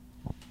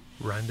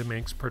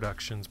Randomakes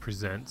Productions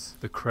presents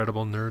the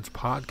Credible Nerds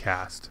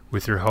podcast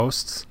with your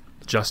hosts,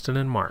 Justin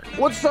and Mark.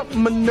 What's up,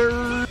 my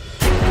nerd?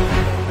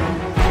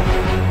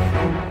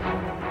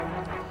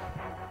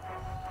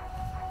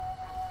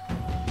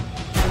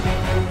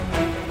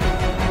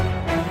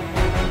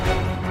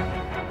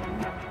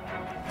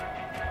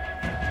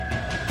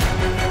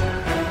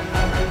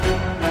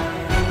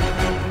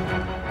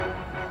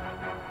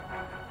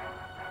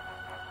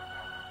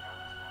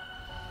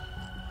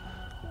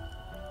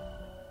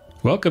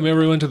 Welcome,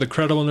 everyone, to the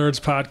Credible Nerds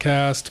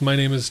podcast. My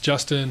name is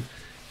Justin,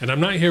 and I'm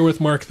not here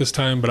with Mark this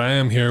time, but I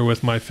am here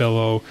with my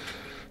fellow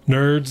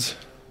nerds,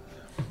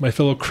 my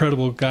fellow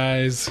credible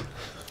guys,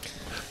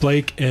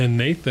 Blake and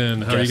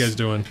Nathan. How are you guys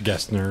doing?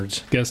 Guest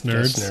nerds. Guest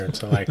nerds.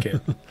 Guest nerds, I like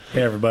it.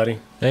 Hey, everybody.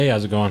 Hey,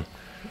 how's it going?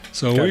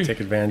 So Gotta take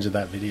advantage of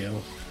that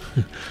video.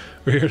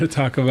 we're here to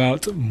talk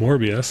about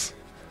Morbius.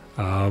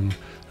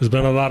 There's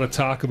been a lot of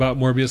talk about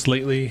Morbius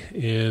lately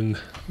in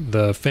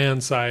the fan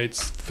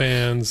sites,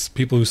 fans,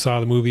 people who saw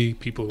the movie,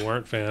 people who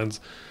aren't fans.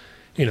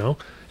 You know,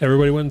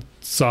 everybody went and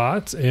saw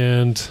it,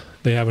 and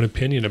they have an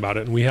opinion about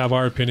it. And we have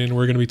our opinion.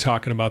 We're going to be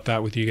talking about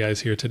that with you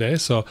guys here today.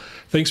 So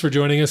thanks for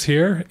joining us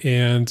here.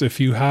 And if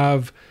you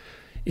have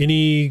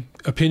any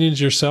opinions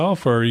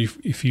yourself, or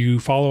if you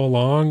follow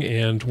along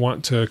and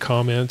want to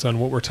comment on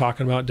what we're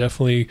talking about,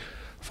 definitely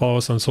follow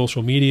us on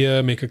social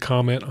media, make a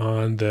comment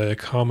on the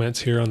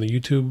comments here on the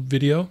YouTube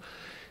video,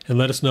 and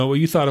let us know what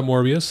you thought of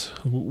Morbius,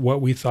 what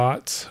we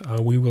thought.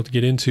 We will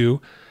get into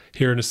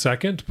here in a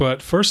second.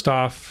 But first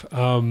off,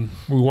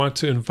 we want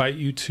to invite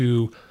you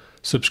to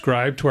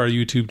subscribe to our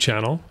YouTube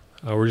channel.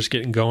 We're just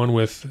getting going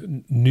with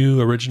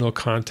new original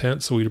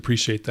content, so we'd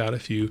appreciate that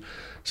if you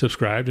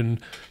subscribed and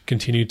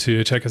continue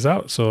to check us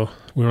out. So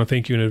we want to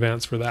thank you in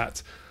advance for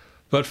that.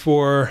 But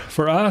for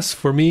us,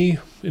 for me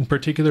in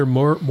particular,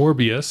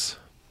 Morbius,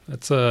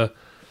 that's a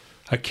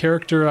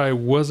character I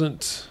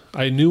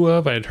knew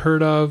of, I had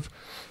heard of,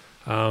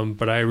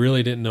 but I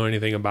really didn't know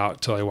anything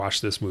about till I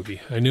watched this movie.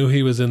 I knew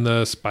he was in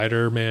the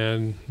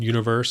Spider-Man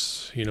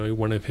universe, you know,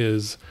 one of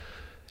his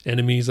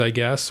enemies, I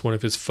guess, one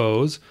of his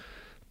foes,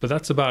 but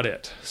that's about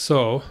it.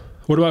 So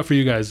what about for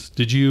you guys?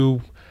 Did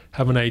you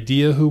have an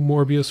idea who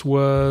Morbius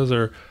was,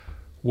 or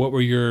what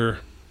was your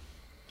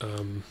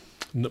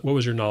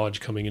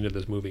knowledge coming into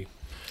this movie?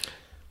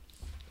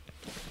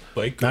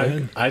 Blake,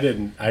 I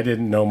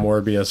didn't know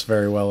Morbius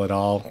very well at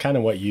all. Kind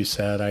of what you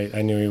said.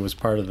 I knew he was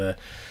part of the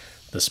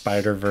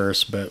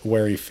Spider-Verse, but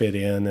where he fit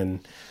in,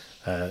 and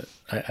I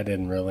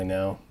didn't really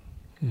know.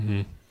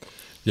 Mm-hmm.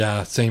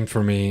 Yeah, same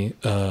for me.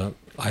 I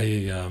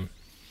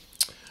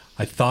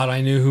thought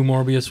I knew who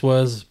Morbius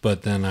was,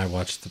 but then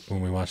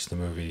when we watched the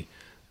movie,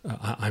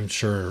 I'm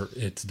sure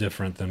it's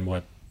different than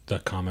what the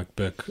comic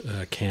book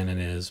canon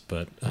is,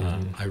 but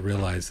I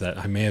realized that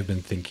I may have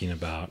been thinking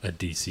about a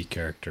DC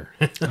character.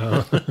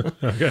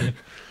 Okay.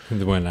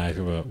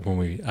 When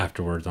we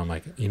afterwards, I'm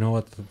like, you know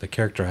what, the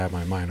character I have in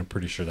my mind, I'm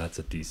pretty sure that's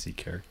a DC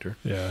character.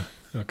 Yeah.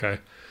 Okay.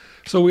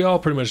 So we all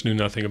pretty much knew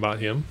nothing about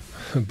him,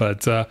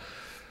 but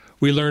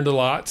we learned a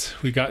lot.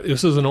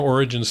 This is an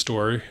origin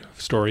story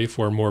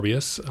for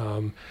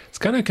Morbius. It's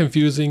kind of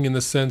confusing in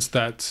the sense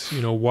that,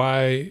 you know,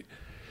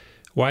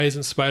 why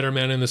isn't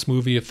Spider-Man in this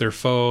movie if they're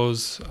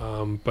foes?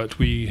 But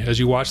as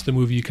you watch the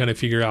movie, you kind of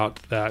figure out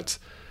that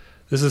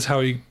this is how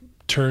he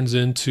turns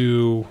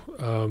into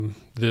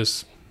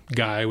this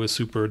guy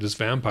this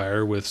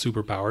vampire with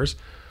superpowers.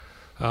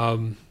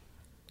 And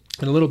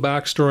a little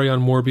backstory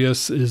on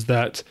Morbius is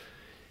that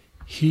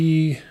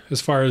he, as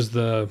far as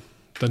the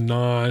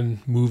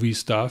non-movie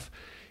stuff,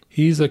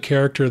 he's a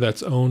character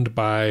that's owned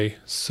by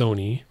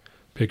Sony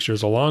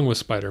Pictures along with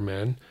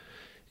Spider-Man.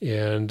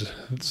 And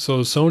so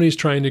Sony's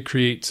trying to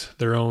create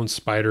their own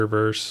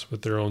Spider-Verse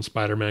with their own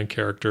Spider-Man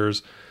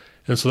characters.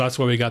 And so that's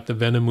why we got the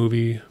Venom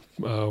movie,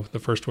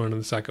 the first one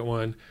and the second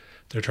one.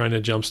 They're trying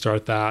to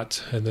jumpstart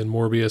that. And then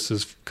Morbius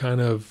is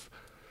kind of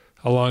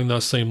along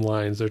those same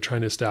lines. They're trying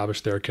to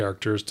establish their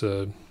characters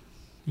to,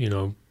 you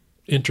know,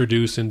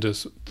 introduce into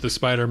the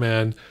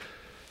Spider-Man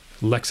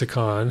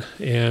lexicon.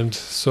 And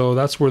so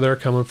that's where they're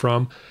coming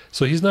from.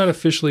 So he's not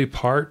officially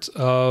part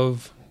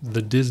of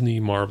the Disney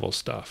Marvel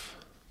stuff.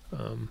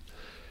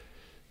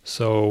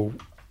 So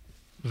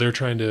they're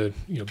trying to,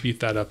 you know, beat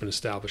that up and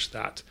establish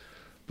that.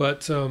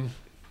 But, you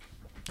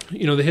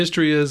know, the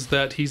history is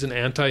that he's an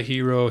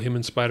anti-hero. Him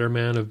and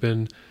Spider-Man have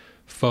been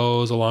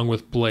foes along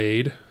with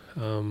Blade.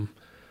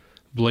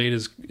 Blade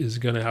is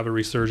going to have a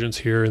resurgence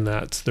here in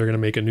that they're going to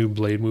make a new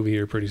Blade movie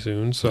here pretty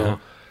soon. So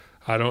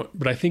yeah.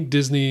 But I think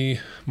Disney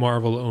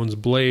Marvel owns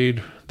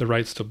Blade, the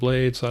rights to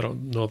Blade. So I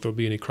don't know if there'll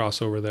be any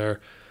crossover there.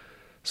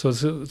 So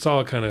it's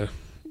all kind of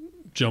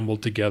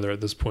jumbled together at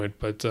this point,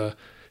 but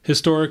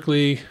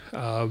historically,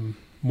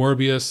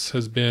 Morbius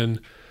has been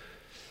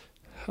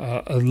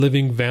a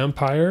living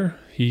vampire.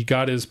 He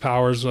got his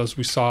powers, as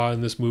we saw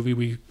in this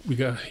movie.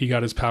 He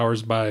got his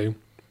powers by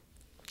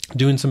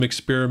doing some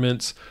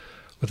experiments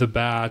with a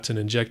bat and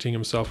injecting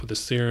himself with a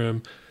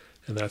serum,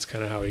 and that's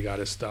kind of how he got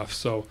his stuff.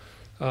 So,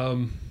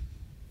 as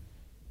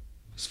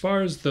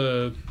far as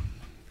the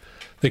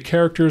the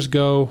characters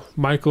go.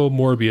 Michael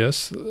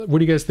Morbius. What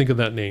do you guys think of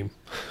that name?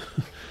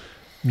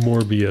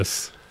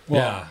 Morbius.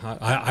 Well, yeah,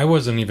 I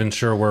wasn't even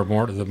sure where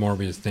the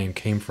Morbius name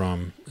came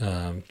from.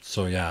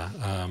 So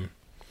yeah,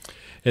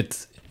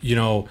 it's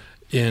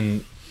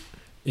in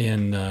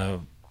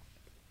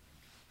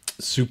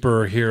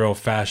superhero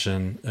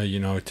fashion,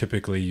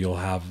 typically you'll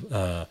have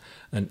a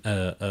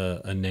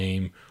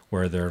name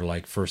where their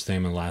like first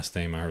name and last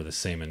name are the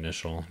same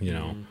initial,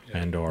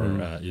 and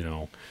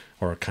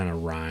or kind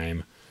of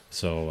rhyme.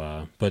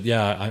 So, but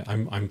yeah,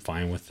 I'm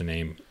fine with the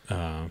name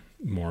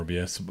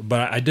Morbius.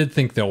 But I did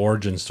think the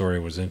origin story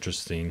was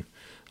interesting,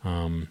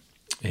 and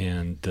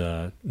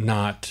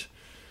not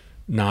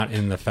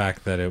in the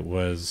fact that it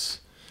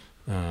was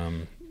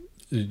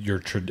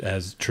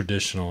as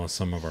traditional as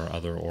some of our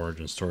other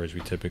origin stories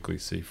we typically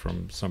see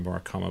from some of our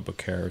comic book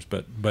characters,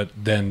 but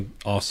then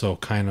also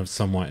kind of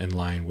somewhat in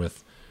line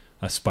with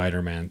a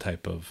Spider-Man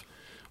type of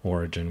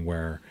origin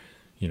where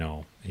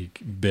he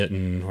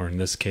bitten, or in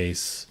this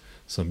case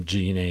some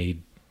DNA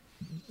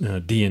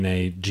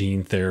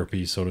gene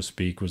therapy, so to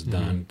speak, was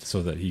done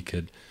so that he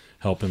could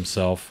help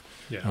himself.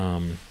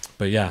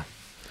 But yeah.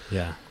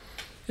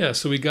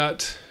 So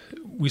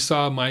we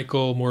saw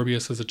Michael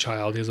Morbius as a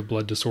child. He has a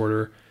blood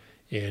disorder,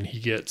 and he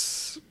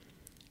gets,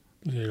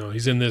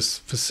 he's in this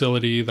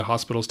facility, the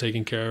hospital's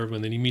taking care of him,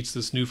 and then he meets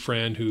this new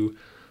friend who,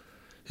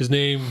 his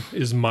name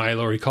is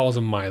Milo, or he calls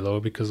him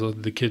Milo because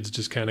the kids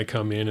just kind of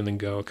come in and then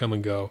come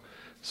and go.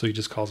 So he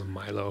just calls him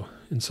Milo.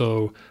 And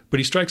so, but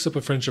he strikes up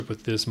a friendship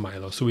with this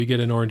Milo. So we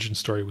get an origin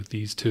story with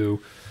these two.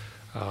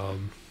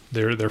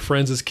 They're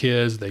friends as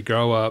kids. They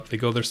grow up. They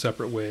go their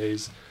separate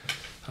ways.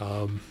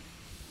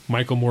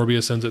 Michael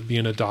Morbius ends up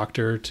being a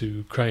doctor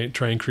to try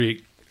and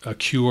create a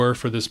cure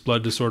for this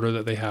blood disorder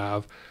that they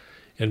have.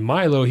 And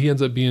Milo, he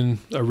ends up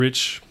being a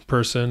rich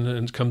person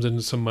and comes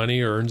into some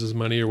money or earns his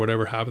money or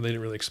whatever happened. They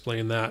didn't really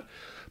explain that.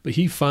 But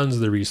he funds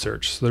the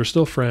research. So they're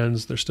still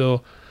friends. They're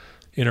still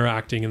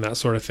interacting and that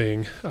sort of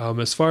thing.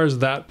 As far as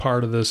that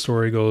part of the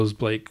story goes,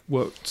 Blake,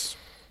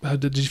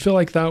 did you feel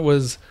like that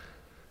was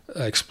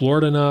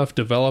explored enough,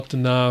 developed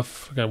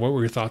enough? What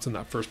were your thoughts on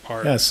that first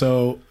part? Yeah,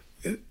 so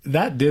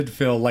that did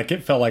feel like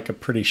a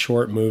pretty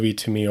short movie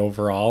to me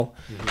overall.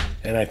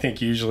 And I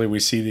think usually we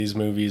see these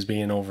movies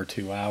being over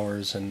 2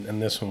 hours,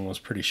 and this one was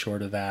pretty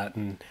short of that.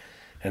 And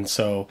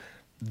so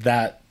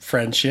that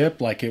friendship,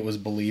 like, it was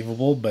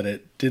believable, but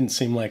it didn't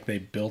seem like they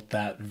built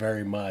that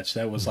very much.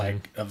 That was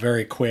like a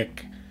very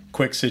quick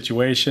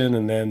situation,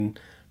 and then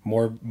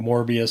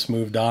Morbius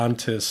moved on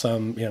to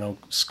some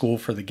school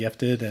for the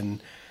gifted, and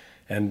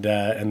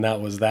that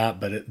was that.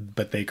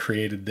 But they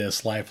created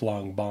this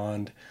lifelong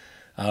bond.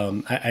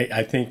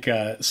 I think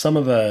some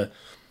of the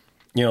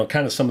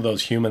some of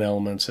those human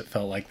elements, it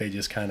felt like they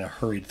just kind of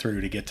hurried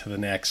through to get to the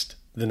next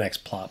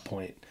plot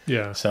point.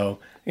 Yeah. So,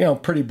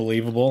 pretty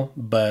believable,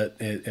 but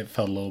it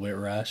felt a little bit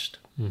rushed.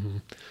 Mm-hmm.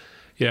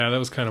 Yeah, that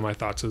was kind of my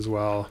thoughts as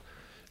well.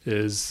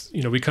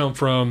 We come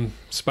from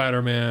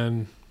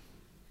Spider-Man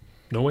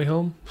No Way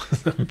Home?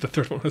 The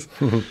third one was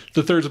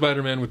the third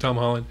Spider-Man with Tom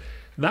Holland.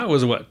 That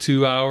was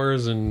 2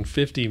 hours and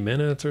 50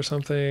 minutes or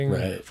something?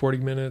 Right. 40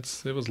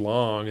 minutes. It was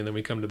long. And then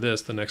we come to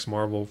the next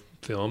Marvel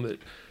film that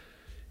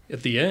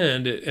at the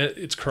end,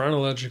 it's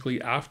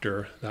chronologically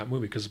after that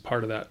movie, because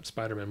part of that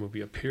Spider-Man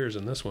movie appears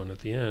in this one at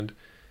the end.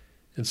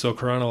 And so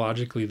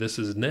chronologically, this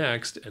is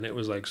next, and it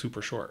was like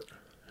super short.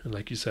 And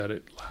like you said,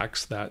 it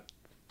lacks that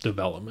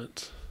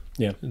development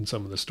in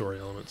some of the story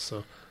elements.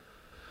 So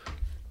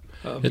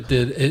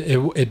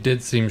it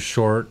did seem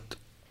short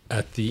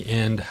at the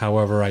end.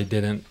 However, I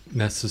didn't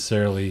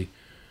necessarily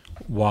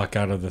walk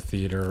out of the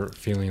theater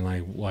feeling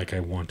like I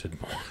wanted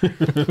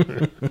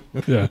more.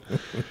 Yeah.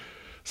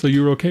 So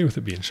you were okay with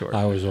it being short?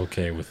 I was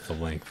okay with the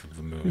length of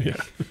the movie.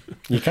 Yeah.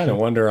 You kind of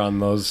wonder on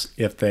those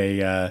if they...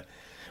 it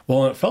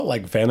felt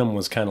like Venom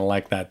was kind of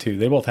like that too.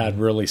 They both had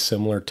really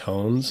similar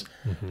tones.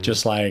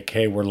 Just like,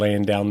 hey, we're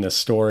laying down this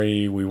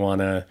story. We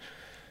want to...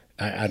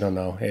 I don't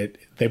know.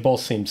 They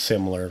both seemed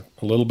similar.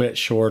 A little bit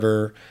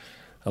shorter,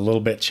 a little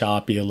bit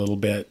choppy, a little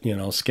bit,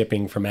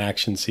 skipping from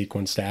action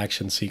sequence to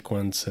action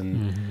sequence.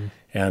 It'd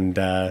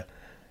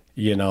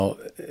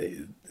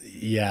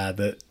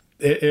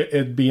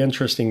be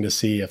interesting to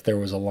see if there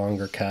was a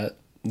longer cut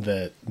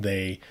that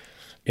they,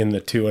 in the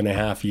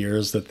 2.5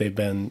 years that they've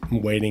been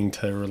waiting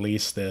to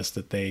release this,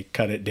 that they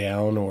cut it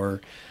down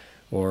or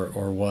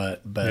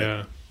what.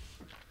 But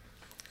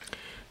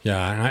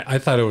yeah, and I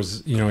thought it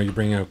was, you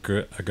bring up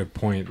a good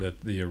point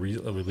that the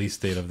release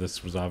date of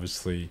this was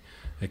obviously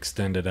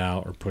extended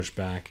out or pushed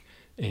back.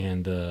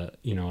 And,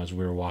 as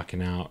we were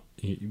walking out,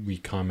 you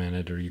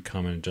commented,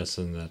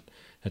 Justin, that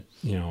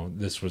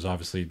this was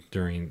obviously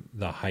during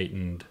the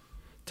heightened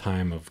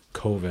time of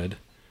COVID,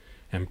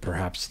 and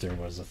perhaps there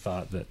was a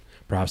thought that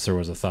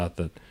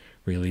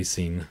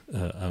releasing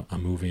a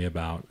movie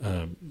about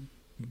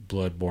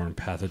bloodborne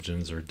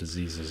pathogens or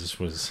diseases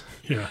was,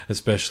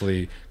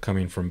 especially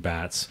coming from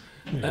bats,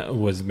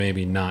 was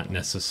maybe not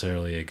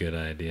necessarily a good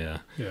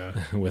idea. Yeah.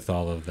 With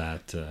all of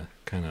that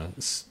kind of,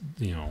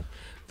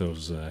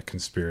 those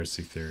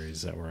conspiracy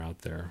theories that were out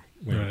there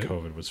when Right.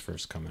 COVID was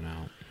first coming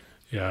out.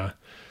 Yeah.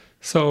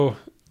 So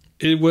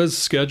it was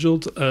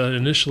scheduled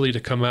initially to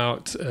come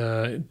out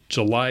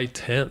July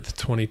 10th,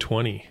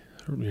 2020.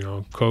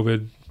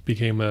 COVID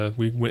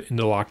we went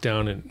into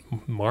lockdown in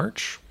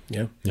March,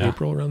 Yeah.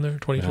 April, around there,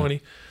 2020.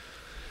 Yeah.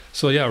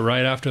 So yeah,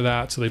 right after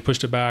that. So they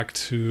pushed it back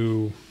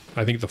to,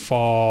 I think, the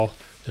fall,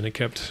 and it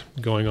kept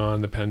going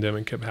on. The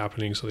pandemic kept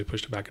happening. So they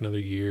pushed it back another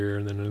year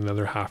and then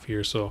another half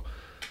year. So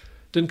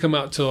it didn't come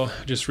out till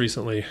just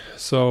recently.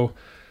 So,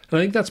 and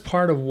I think that's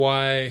part of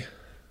why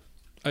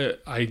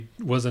I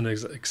wasn't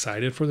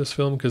excited for this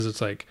film, because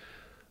it's like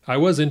I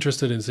was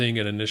interested in seeing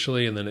it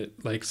initially, and then it,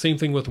 like, same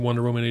thing with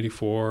Wonder Woman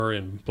 84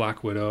 and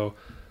Black Widow.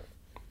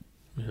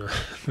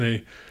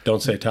 They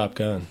Don't say Top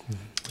Gun.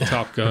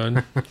 Top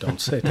Gun. Don't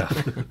say Top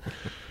Gun.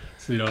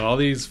 So all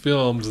these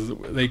films,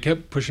 they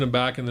kept pushing them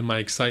back, and then my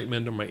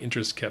excitement or my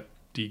interest kept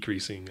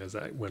decreasing as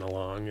I went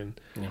along. And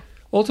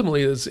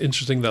ultimately, it's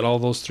interesting that all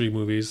those three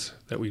movies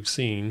that we've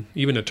seen,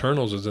 even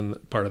Eternals was in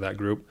part of that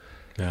group.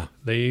 Yeah.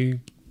 They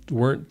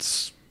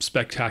weren't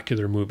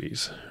spectacular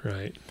movies,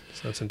 right?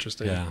 So that's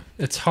interesting. Yeah,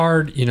 it's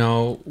hard,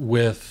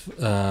 with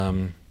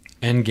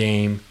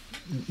Endgame,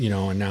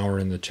 and now we're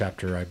in the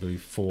chapter, I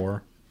believe,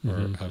 4 or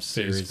a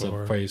series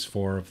of phase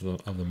 4 of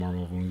the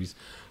Marvel movies.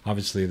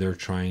 Obviously, they're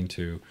trying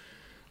to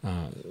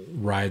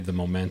ride the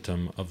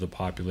momentum of the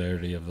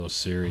popularity of those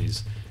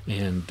series,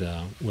 and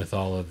with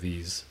all of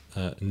these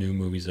new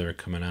movies that are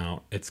coming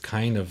out, it's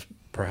kind of,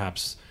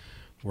 perhaps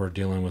we're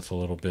dealing with a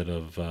little bit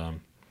of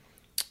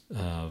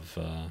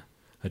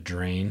a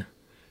drain,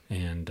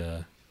 and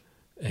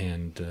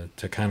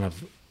to kind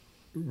of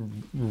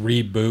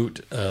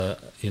reboot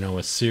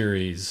a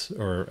series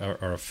or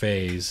a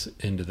phase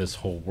into this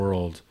whole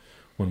world,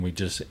 when we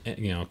just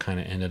kind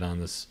of ended on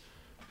this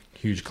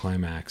huge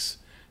climax,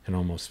 and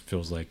almost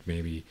feels like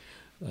maybe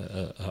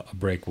a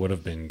break would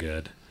have been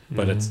good.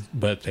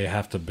 But they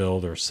have to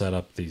build or set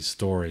up these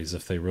stories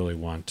if they really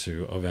want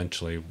to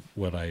eventually,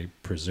 what I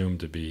presume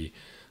to be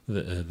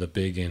the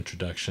big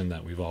introduction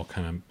that we've all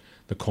kind of,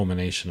 the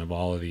culmination of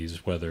all of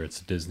these, whether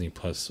it's Disney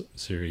Plus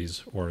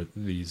series or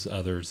these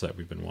others that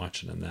we've been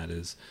watching, and that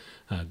is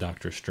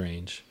Doctor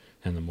Strange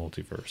and the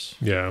Multiverse.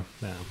 Yeah.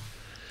 Yeah.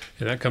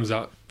 And that comes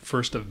out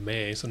 1st of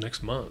May, so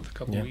next month, a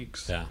couple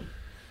weeks. Yeah.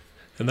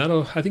 And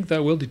I think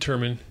that will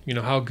determine,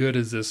 how good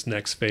is this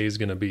next phase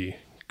going to be?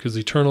 Because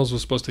Eternals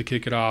was supposed to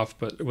kick it off,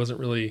 but it wasn't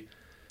really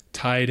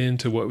tied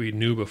into what we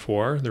knew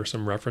before. There were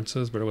some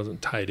references, but it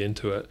wasn't tied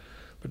into it.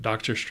 But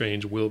Doctor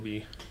Strange will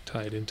be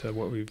tied into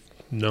what we've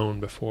known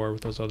before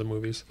with those other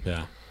movies.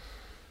 Yeah.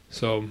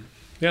 So,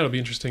 yeah, it'll be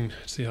interesting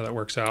to see how that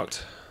works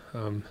out.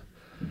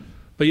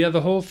 But yeah,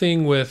 the whole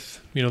thing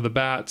with, the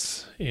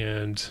bats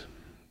and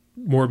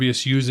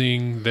Morbius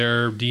using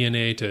their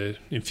DNA to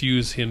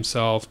infuse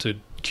himself to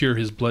cure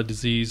his blood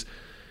disease,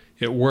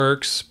 it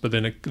works, but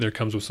then there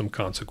comes with some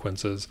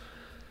consequences,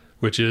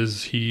 which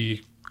is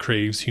he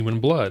craves human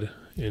blood.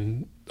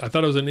 And I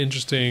thought it was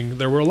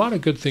there were a lot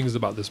of good things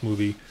about this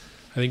movie.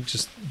 I think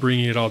just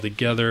bringing it all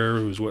together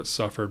was what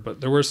suffered, but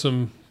there were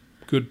some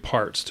good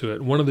parts to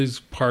it. One of these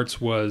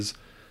parts was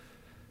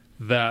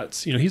that,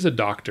 he's a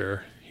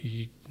doctor.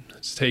 He's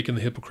taken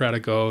the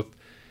Hippocratic Oath.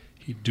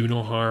 He'd do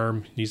no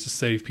harm. He needs to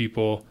save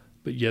people,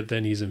 but yet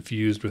then he's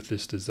infused with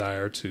this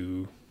desire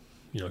to,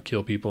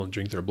 kill people and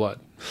drink their blood.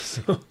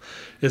 So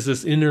it's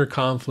this inner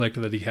conflict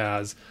that he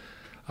has.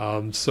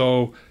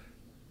 So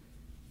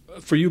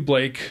for you,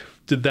 Blake,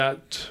 did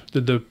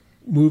the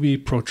movie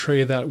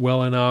portray that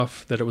well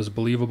enough that it was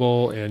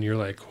believable, and you're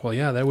like, well,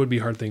 yeah, that would be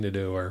a hard thing to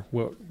do? Or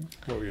what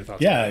were your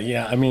thoughts?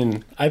 Yeah. I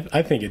mean,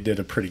 I think it did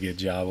a pretty good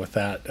job with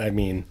that. I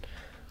mean,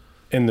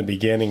 in the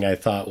beginning, I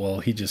thought, well,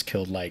 he just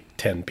killed like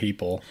 10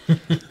 people.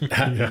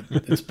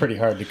 It's pretty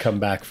hard to come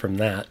back from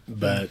that.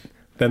 But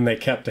then they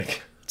kept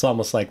it. It's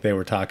almost like they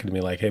were talking to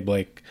me like, hey,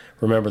 Blake,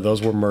 remember,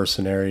 those were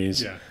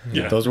mercenaries.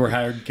 Yeah. Those were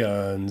hired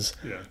guns.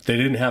 Yeah. They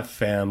didn't have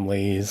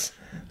families.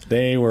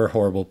 They were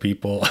horrible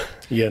people.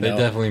 They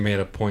definitely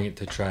made a point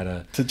to try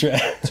to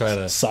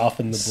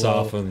soften the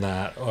blow. Soften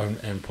that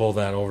and pull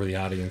that over the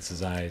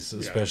audience's eyes,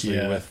 especially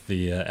with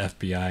the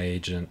FBI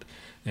agent.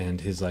 And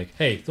he's like,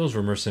 hey, those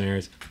were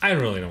mercenaries. I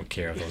really don't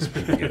care if those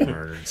people get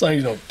murdered. As long as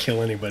you don't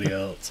kill anybody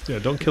else. Yeah,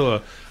 don't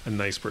kill a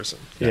nice person.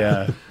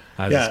 Yeah.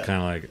 I was just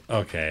kind of like,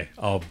 okay,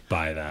 I'll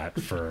buy that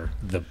for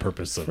the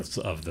purpose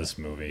of this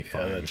movie.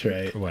 Fine. Yeah, that's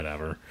right.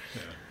 Whatever.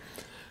 Yeah.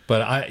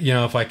 But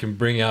if I can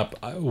bring up,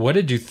 what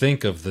did you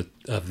think of the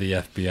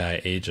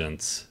FBI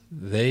agents?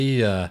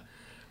 They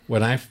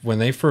when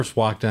they first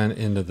walked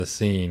into the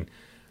scene,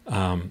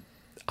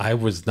 I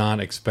was not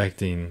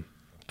expecting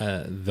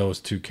those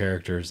two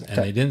characters, and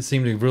they didn't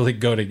seem to really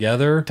go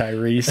together.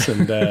 Tyrese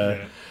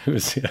and who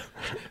was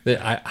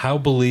how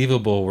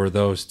believable were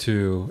those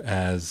two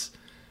as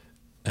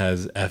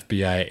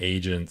FBI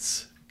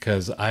agents?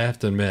 Because I have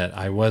to admit,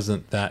 I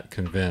wasn't that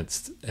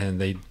convinced,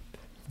 and they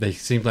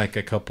seemed like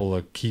a couple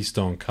of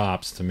Keystone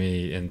Cops to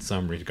me in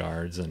some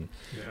regards, and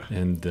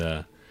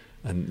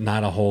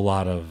not a whole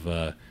lot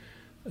of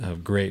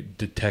great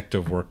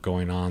detective work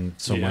going on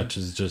so much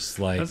as just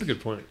like that's a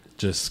good point.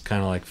 just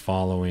kind of like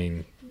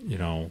following,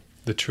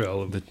 The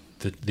trail of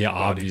the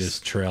obvious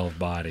trail of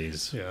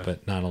bodies,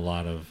 but not a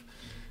lot of,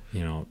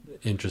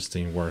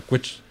 interesting work,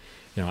 which,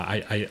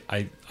 I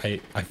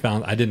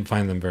found I didn't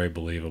find them very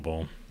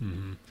believable.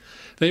 Mm-hmm.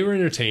 They were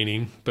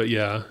entertaining, but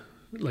yeah,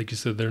 like you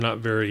said, they're not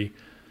very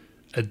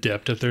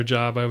adept at their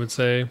job, I would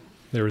say.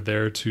 They were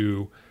there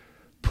to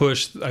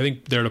push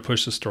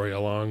the story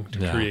along,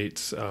 to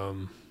create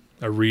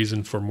a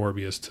reason for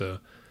Morbius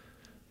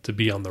to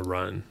be on the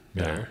run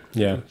there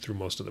through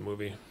most of the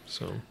movie.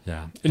 So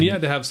and he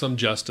had to have some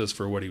justice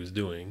for what he was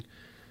doing.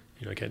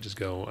 I can't just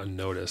go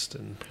unnoticed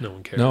and no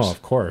one cares. No,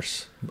 of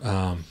course.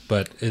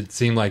 But it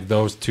seemed like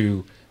those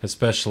two,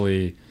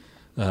 especially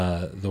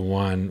the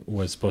one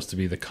was supposed to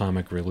be the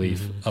comic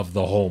relief of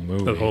the whole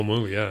movie. The whole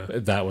movie, yeah.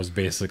 That was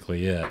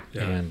basically it.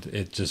 Yeah. And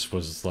it just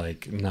was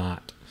like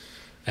not...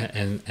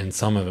 And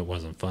some of it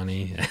wasn't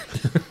funny.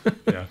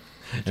 Yeah.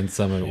 And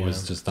some of it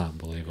was just not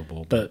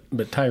believable. But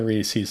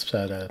Tyrese, he's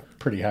set a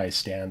pretty high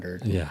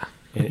standard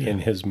in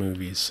his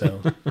movies,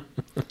 so...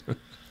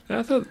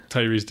 I thought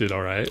Tyrese did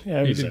all right.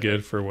 Yeah, he did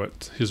good for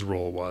what his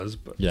role was.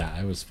 But yeah,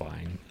 it was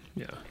fine.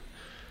 Yeah.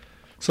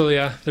 So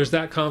yeah, there's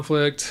that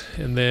conflict,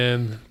 and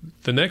then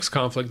the next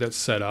conflict that's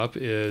set up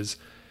is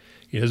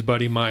his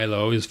buddy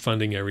Milo is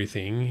funding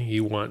everything. He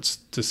wants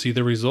to see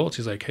the results.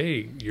 He's like,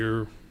 "Hey,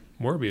 you're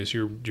Morbius.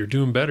 You're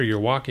doing better. You're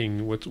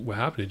walking. What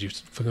happened? Did you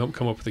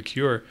come up with a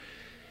cure?"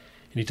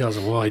 And he tells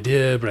him, "Well, I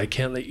did, but I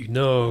can't let you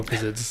know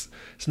because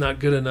it's not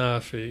good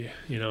enough.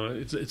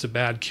 It's a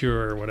bad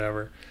cure or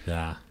whatever."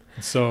 Yeah.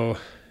 So,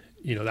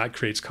 that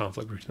creates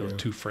conflict between those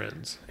two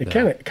friends. It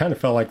kind of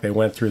felt like they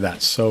went through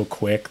that so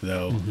quick,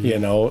 though.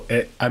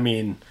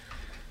 Mm-hmm.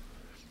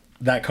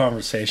 That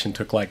conversation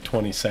took like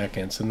 20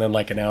 seconds, and then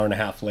like an hour and a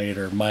half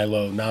later,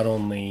 Milo not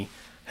only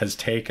has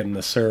taken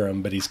the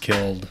serum, but he's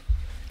killed.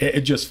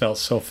 It just felt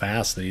so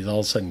fast that he's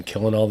all of a sudden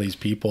killing all these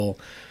people.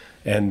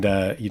 And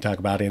you talk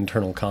about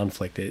internal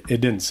conflict. It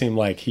didn't seem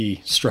like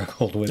he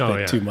struggled with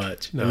too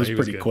much. No, it was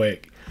pretty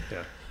quick.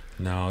 Yeah.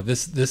 No,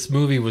 this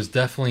movie was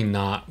definitely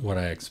not what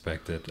I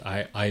expected.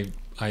 I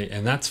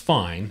and that's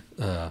fine.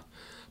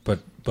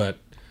 But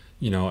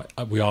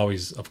we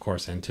always, of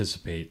course,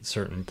 anticipate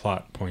certain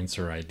plot points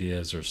or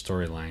ideas or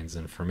storylines.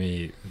 And for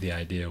me, the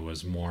idea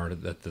was more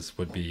that this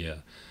would be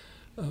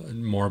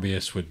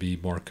Morbius would be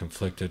more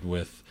conflicted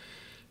with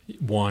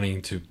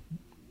wanting to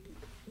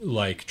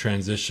like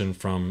transition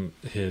from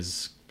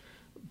his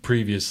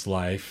previous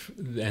life,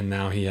 and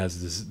now he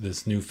has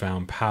this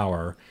newfound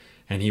power.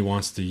 And he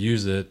wants to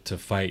use it to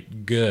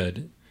fight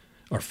good,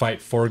 or fight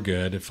for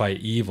good, and fight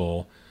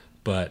evil.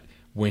 But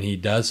when he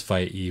does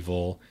fight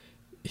evil,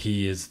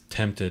 he is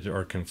tempted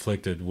or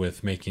conflicted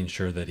with making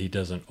sure that he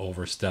doesn't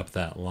overstep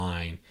that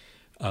line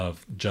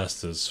of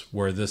justice,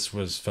 where this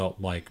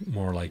felt like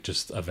more like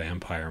just a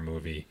vampire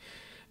movie.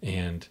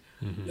 And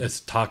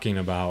it's talking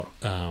about,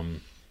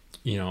 and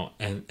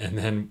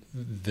then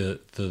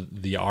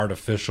the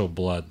artificial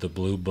blood, the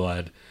blue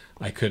blood,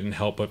 I couldn't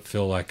help but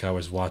feel like I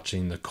was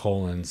watching the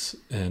Colons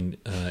and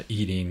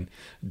eating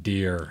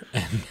deer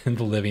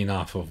and living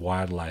off of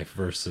wildlife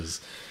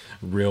versus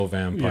real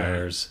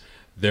vampires.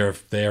 Yeah.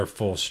 They are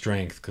full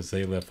strength because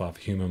they live off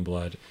human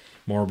blood.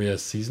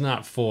 Morbius, he's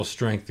not full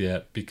strength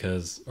yet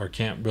or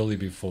can't really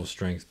be full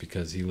strength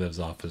because he lives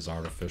off his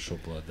artificial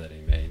blood that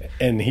he made.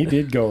 And he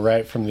did go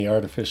right from the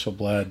artificial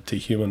blood to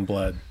human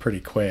blood pretty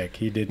quick.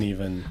 He didn't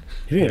even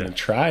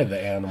try the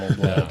animal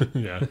blood.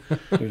 Yeah.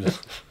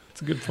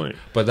 That's a good point.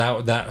 But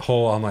that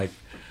whole, I'm like,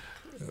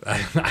 I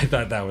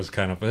thought that was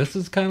kind of, this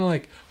is kind of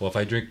like, well, if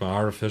I drink my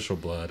artificial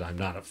blood, I'm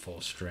not at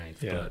full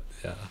strength. Yeah. But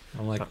yeah,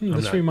 I'm like,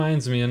 this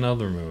reminds me of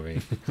another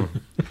movie.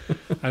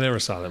 I never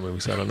saw that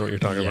movie, so I don't know what you're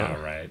talking about.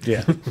 Yeah, right.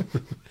 Yeah.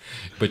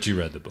 But you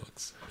read the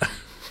books.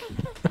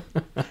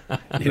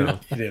 You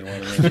didn't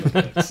want to read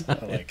the books.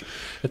 I like it.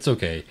 It's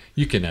okay.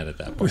 You can edit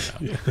that part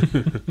out. Yeah.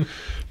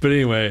 But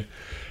anyway,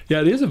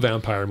 yeah, it is a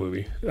vampire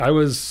movie. I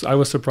was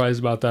surprised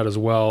about that as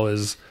well,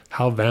 as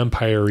how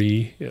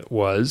vampire-y it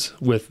was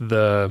with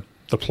the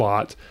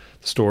plot,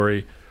 the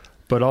story,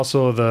 but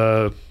also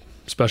the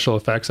special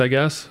effects, I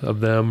guess, of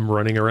them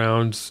running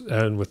around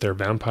and with their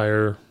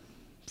vampire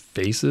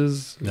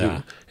faces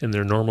in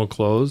their normal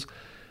clothes.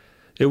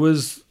 That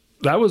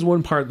was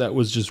one part that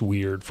was just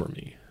weird for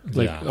me.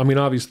 I mean,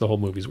 obviously the whole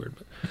movie's weird,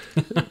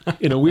 but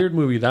in a weird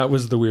movie, that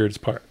was the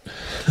weirdest part.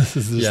 This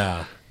is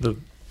the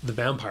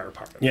vampire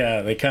part.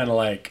 Yeah, they kind of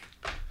like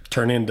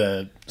turn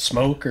into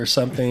smoke or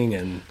something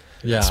and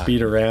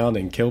speed around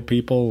and kill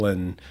people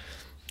and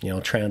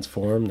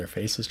transform. Their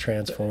faces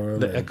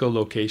transform. The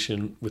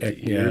echolocation with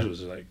the ears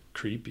was like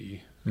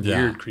creepy,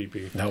 weird,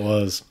 creepy. That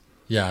was.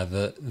 Yeah,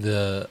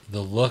 the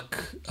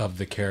look of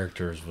the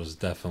characters was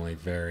definitely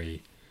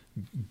very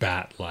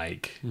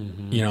bat-like,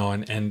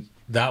 and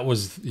that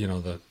was,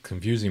 the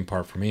confusing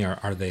part for me.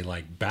 Are they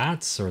like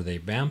bats? Or are they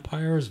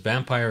vampires?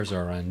 Vampires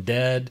are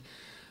undead.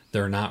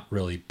 They're not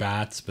really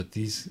bats, but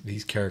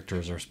these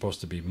characters are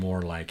supposed to be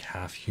more like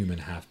half human,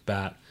 half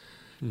bat.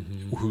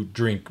 who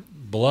drink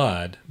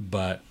blood,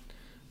 but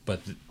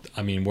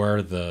I mean,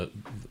 where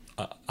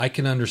I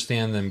can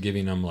understand them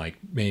giving them like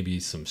maybe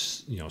some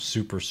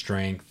super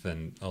strength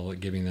and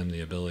giving them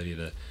the ability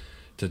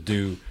to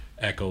do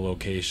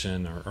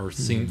echolocation or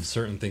seeing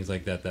certain things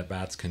like that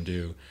bats can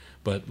do,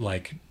 but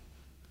like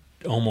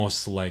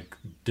almost like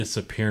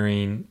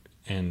disappearing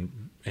and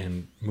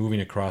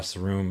moving across the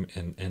room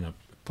in a,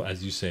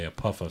 as you say, a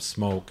puff of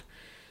smoke,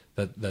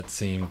 that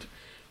seemed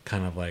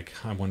kind of like,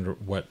 I wonder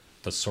what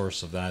the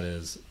source of that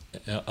is,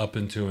 up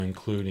into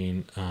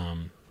including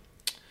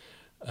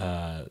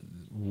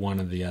one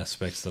of the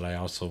aspects that I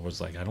also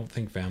was like, I don't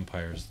think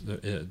vampires,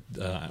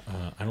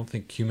 I don't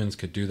think humans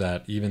could do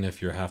that, even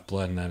if you're half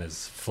blood, and that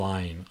is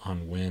flying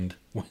on wind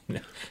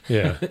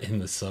in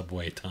the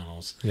subway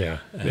tunnels. Yeah,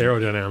 the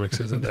aerodynamics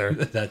isn't there.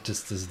 That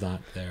just is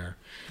not there.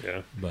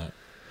 Yeah, but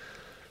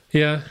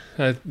yeah,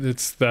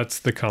 that's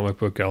the comic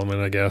book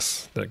element, I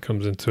guess, that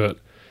comes into it.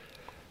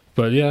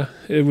 But yeah,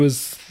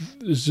 it's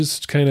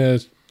just kind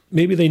of,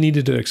 maybe they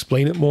needed to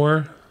explain it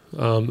more.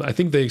 I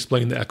think they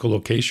explained the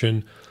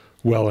echolocation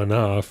well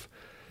enough.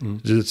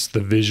 Just the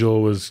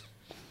visual was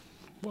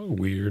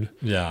weird.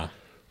 Yeah.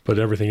 But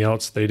everything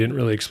else, they didn't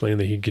really explain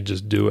that he could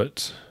just do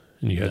it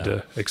and you had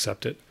to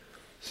accept it.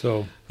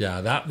 So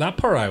yeah, that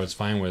part I was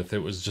fine with.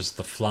 It was just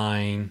the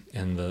flying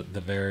and the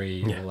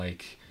very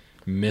like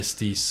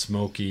misty,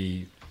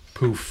 smoky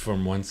poof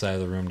from one side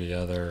of the room to the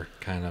other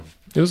kind of.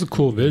 It was a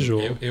cool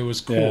visual. It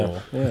was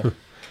cool. Yeah.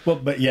 Well,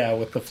 but yeah,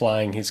 with the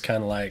flying, he's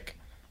kind of like,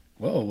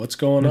 whoa, what's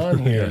going on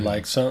here?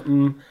 Like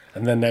something.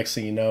 And then next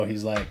thing you know,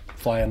 he's like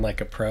flying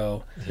like a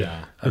pro.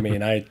 Yeah. I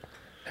mean,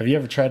 have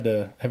you tried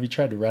to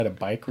ride a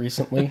bike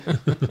recently?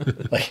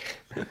 Like,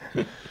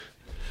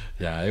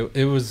 yeah,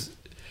 it was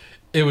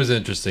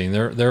interesting.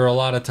 There were a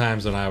lot of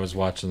times when I was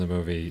watching the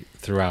movie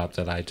throughout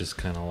that I just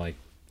kind of like,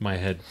 my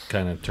head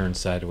kind of turned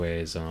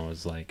sideways and I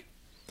was like,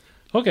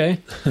 okay.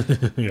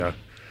 Yeah.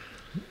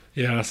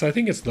 Yeah. So I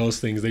think it's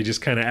those things, they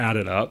just kind of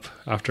added up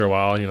after a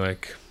while. And you're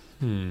like,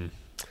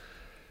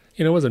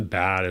 it wasn't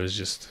bad. It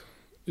was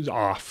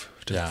off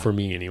for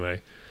me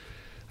anyway.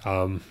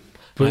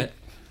 But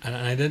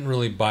I didn't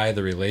really buy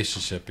the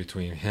relationship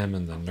between him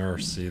and the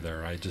nurse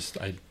either.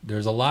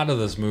 There's a lot of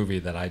this movie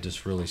that I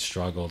just really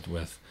struggled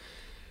with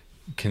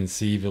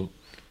conceiving.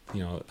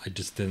 I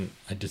just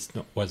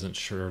wasn't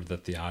sure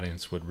that the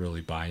audience would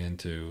really buy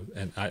into,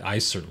 and I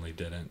certainly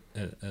didn't.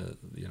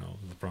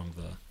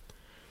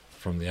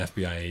 From the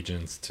FBI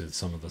agents to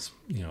some of this,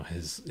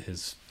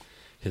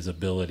 his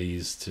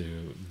abilities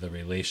to the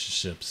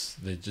relationships,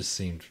 they just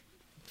seemed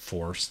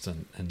forced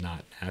and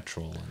not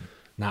natural and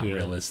not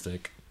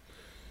realistic.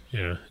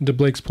 Yeah. And to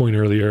Blake's point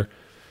earlier,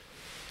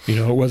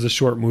 it was a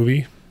short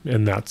movie,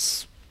 and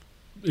that's,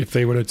 if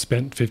they would have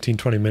spent 15,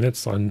 20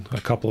 minutes on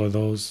a couple of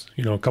those,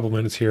 a couple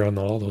minutes here on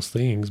all those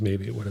things,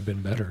 maybe it would have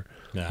been better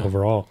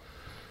overall.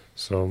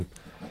 So,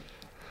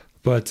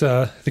 but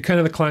the kind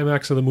of the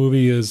climax of the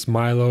movie is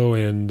Milo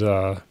and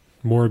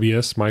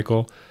Morbius,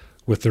 Michael,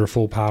 with their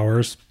full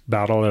powers,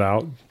 battle it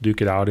out,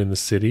 duke it out in the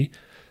city.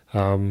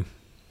 And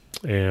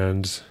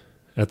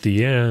at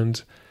the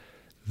end,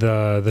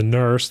 the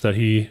nurse that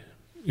he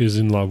is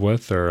in love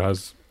with, or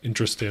has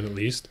interest in at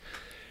least,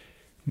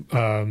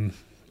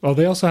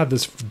 they also had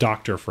this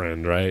doctor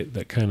friend, right?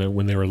 That kind of,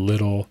 when they were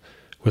little,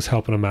 was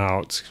helping them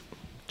out,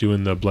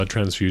 doing the blood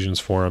transfusions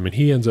for him. And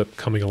he ends up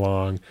coming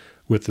along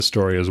with the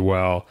story as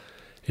well.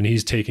 And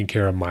he's taking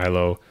care of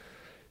Milo.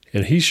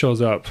 And he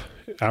shows up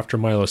after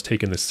Milo's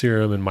taken the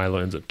serum, and Milo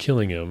ends up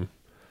killing him.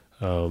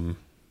 And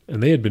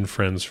they had been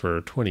friends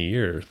for 20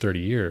 years, 30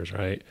 years,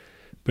 right?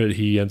 But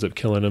he ends up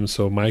killing him.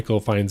 So Michael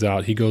finds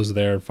out, he goes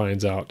there and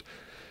finds out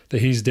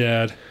that he's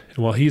dead. And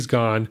while he's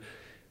gone,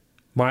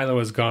 Milo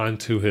has gone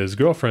to his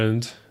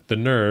girlfriend, the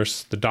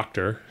nurse, the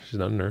doctor. She's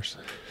not a nurse.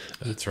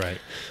 That's right.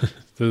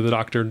 The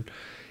doctor.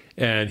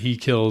 And he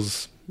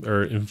kills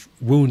or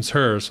wounds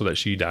her so that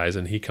she dies.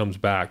 And he comes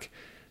back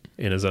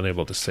and is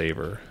unable to save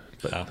her.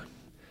 But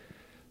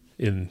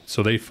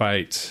so they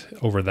fight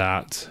over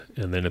that.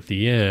 And then at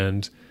the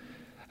end,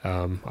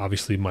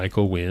 obviously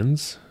Michael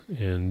wins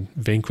and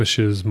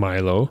vanquishes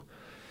Milo.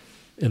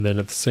 And then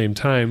at the same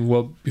time,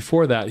 well,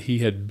 before that, he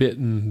had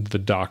bitten the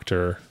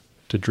doctor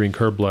to drink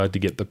her blood to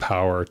get the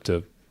power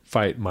to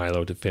fight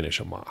Milo to finish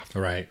him off.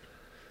 Right.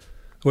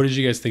 What did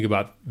you guys think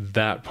about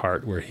that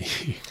part where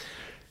he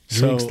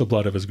drinks the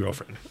blood of his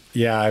girlfriend?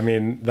 Yeah, I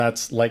mean,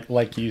 that's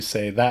like you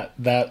say,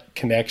 that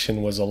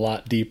connection was a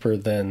lot deeper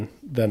than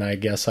I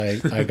guess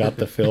I got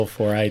the feel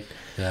for. I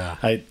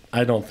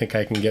don't think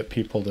I can get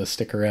people to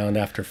stick around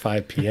after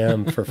 5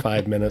 p.m. for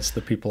 5 minutes,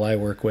 the people I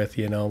work with,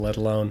 let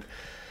alone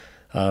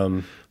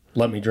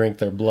let me drink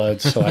their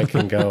blood so I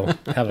can go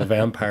have a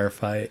vampire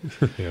fight.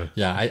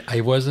 Yeah,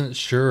 I wasn't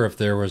sure if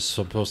there was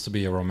supposed to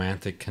be a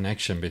romantic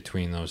connection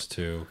between those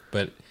two,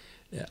 but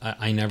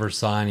I never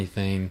saw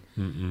anything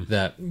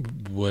that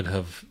would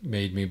have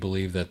made me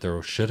believe that there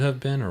should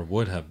have been or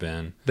would have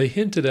been. They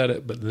hinted at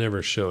it, but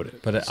never showed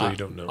it. But so you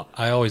don't know.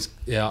 I always,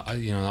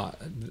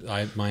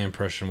 my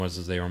impression was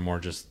that they were more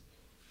just,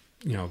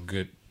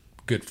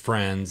 good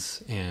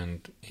friends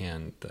and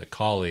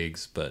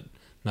colleagues, but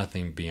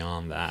nothing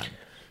beyond that.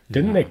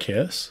 Didn't they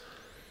kiss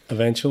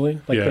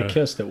eventually? Like Yeah. they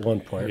kissed at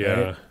one point,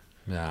 Yeah. right?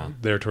 Yeah.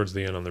 There towards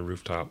the end on the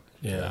rooftop.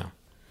 Yeah.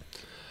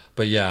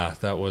 But yeah,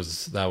 that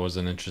was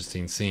an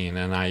interesting scene,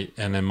 and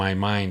in my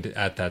mind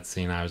at that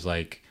scene I was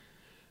like,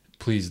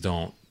 please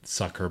don't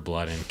suck her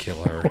blood and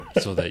kill her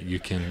so that you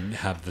can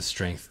have the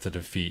strength to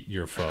defeat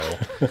your foe.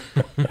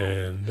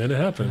 And then it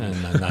happened. And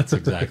then that's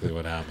exactly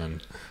what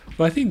happened.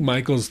 Well, I think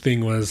Michael's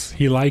thing was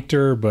he liked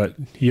her, but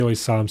he always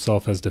saw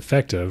himself as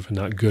defective and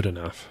not good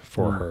enough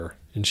for her.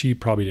 And she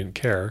probably didn't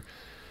care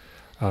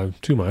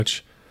too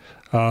much.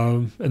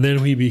 And then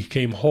when he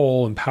became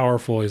whole and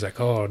powerful, he's like,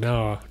 oh,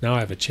 now I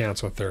have a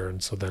chance with her.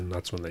 And so then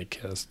that's when they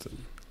kissed.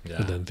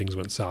 And then things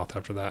went south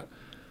after that.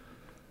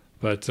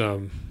 But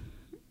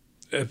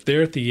if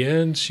they're at the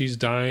end, she's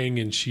dying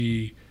and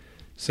she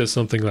says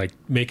something like,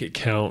 make it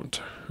count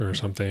or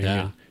something.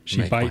 Yeah. And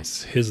she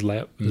bites his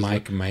lip.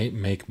 Mike might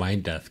make my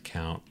death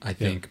count, I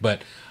think. Yeah.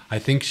 But I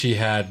think she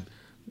had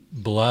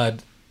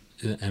blood,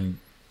 and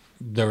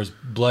there was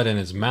blood in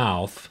his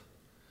mouth.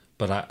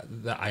 But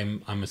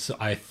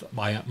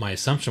my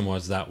assumption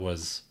was that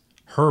was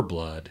her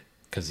blood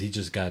because he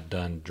just got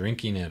done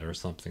drinking it or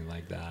something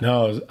like that.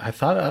 No, I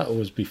thought that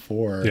was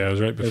before. Yeah, it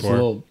was right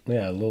before.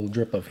 A little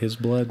drip of his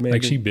blood, maybe.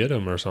 Like she bit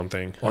him or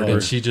something. Or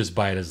did she just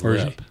bite his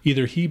lip?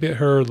 Either he bit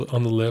her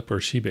on the lip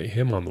or she bit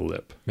him on the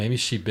lip. Maybe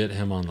she bit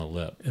him on the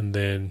lip. And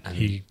then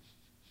he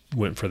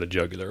went for the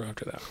jugular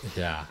after that.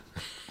 Yeah.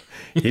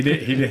 He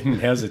didn't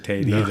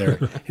hesitate either.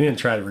 He didn't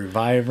try to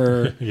revive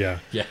her. Yeah.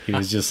 He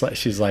was just like,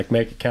 she's like,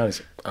 make it count. He's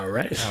like, all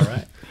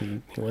right.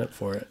 He went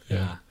for it.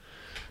 Yeah.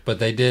 But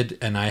they did,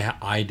 and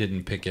I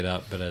didn't pick it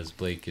up, but as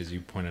Blake, as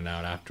you pointed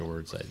out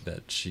afterwards,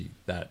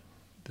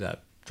 that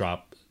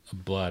drop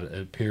of blood,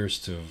 it appears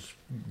to have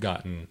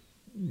gotten,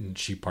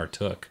 she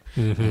partook.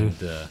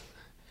 Mm-hmm.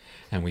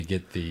 And we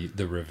get the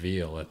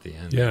reveal at the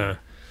end. Yeah.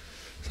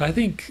 So I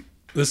think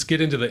let's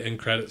get into the end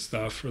credit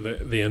stuff, or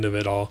the end of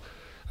it all.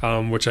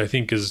 Which I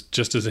think is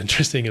just as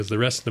interesting as the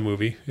rest of the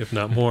movie, if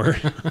not more.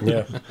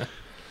 Yeah.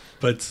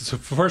 But so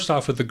first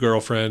off with the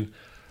girlfriend,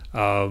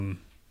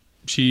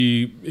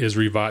 she is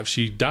revived.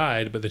 She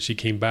died, but then she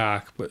came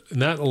back. And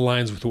that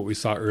aligns with what we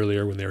saw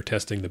earlier when they were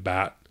testing the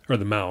bat or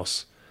the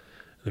mouse.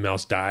 The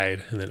mouse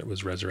died, and then it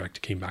was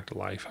resurrected, came back to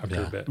life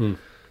after a bit.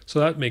 So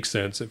that makes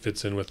sense. It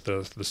fits in with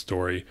the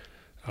story.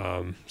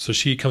 So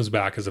she comes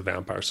back as a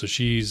vampire. So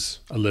she's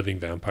a living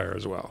vampire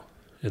as well.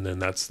 And then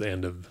that's the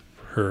end of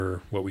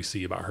her, what we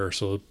see about her.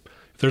 So if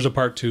there's a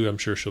part 2, I'm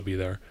sure she'll be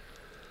there.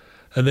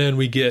 And then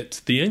we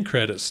get the end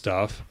credit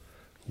stuff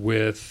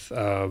with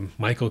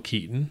Michael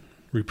Keaton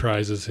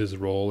reprises his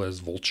role as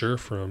Vulture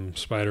from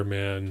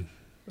Spider-Man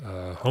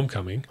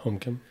Homecoming.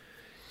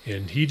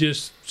 And he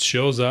just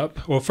shows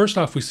up. Well, first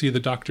off, we see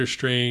the Doctor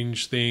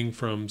Strange thing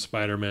from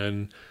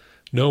Spider-Man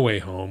No Way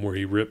Home, where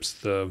he rips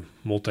the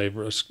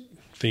multiverse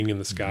thing in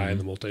the sky and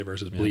the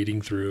multiverse is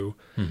bleeding through.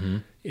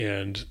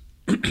 And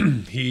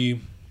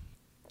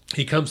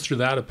he comes through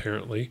that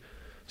apparently,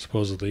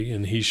 supposedly,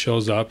 and he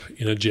shows up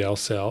in a jail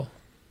cell.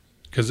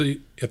 Because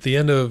at the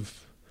end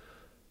of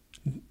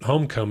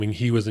Homecoming,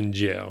 he was in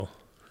jail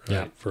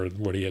for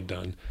what he had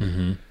done.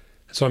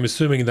 So I'm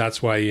assuming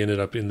that's why he ended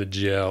up in the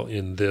jail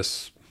in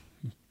this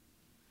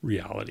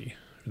reality,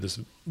 this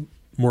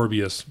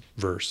Morbius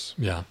verse.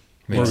 Yeah,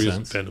 makes Morbius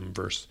sense. Venom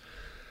verse.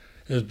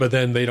 But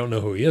then they don't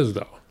know who he is,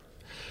 though.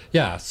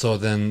 Yeah, so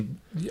then,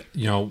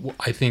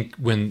 I think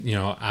when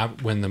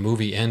the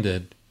movie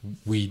ended,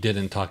 we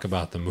didn't talk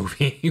about the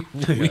movie.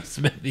 We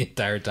spent the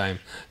entire time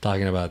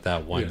talking about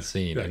that one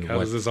scene. Like, and how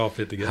does this all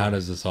fit together? How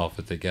does this all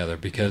fit together?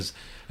 Because,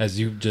 as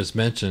you just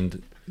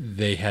mentioned,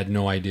 they had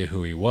no idea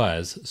who he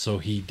was, so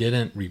he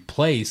didn't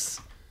replace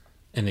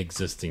an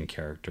existing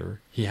character.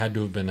 He had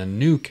to have been a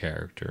new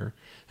character.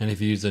 And if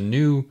he's a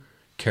new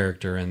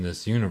character in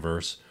this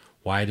universe,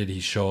 why did he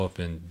show up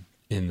in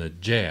the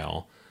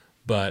jail?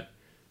 But,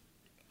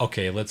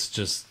 okay, let's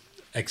just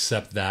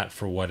accept that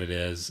for what it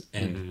is,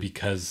 and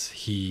because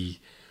he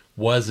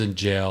was in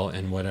jail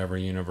in whatever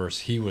universe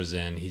he was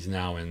in, he's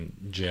now in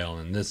jail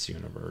in this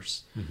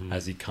universe.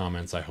 As he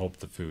comments, I hope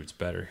the food's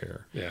better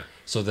here. Yeah.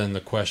 So then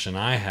the question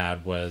I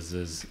had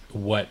is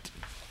what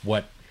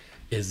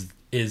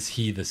is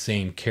he the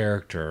same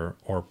character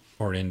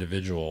or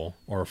individual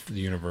or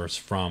the universe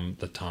from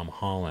the Tom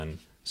Holland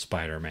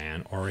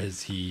Spider-Man, or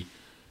is he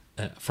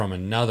from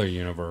another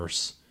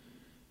universe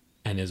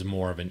and is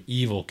more of an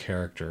evil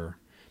character?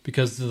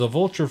 Because the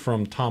Vulture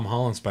from Tom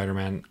Holland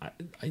Spider-Man,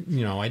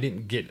 I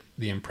didn't get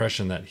the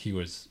impression that he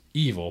was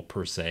evil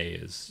per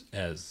se,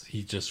 as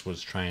he just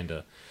was trying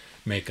to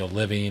make a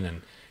living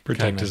and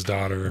protect his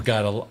daughter.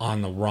 Got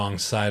on the wrong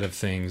side of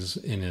things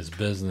in his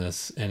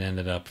business and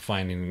ended up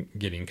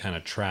getting kind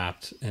of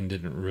trapped and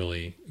didn't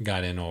really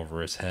got in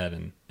over his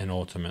head and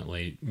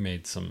ultimately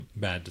made some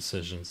bad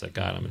decisions that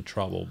got him in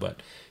trouble. But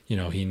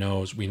we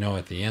know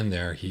at the end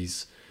there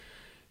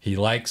he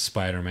likes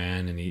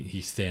Spider-Man and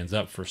he stands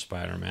up for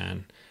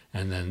Spider-Man.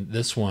 And then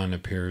this one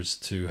appears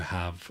to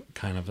have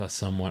kind of a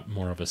somewhat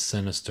more of a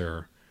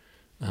sinister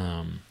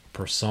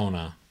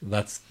persona.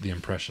 That's the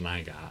impression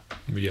I got.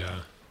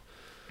 Yeah.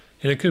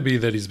 And it could be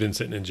that he's been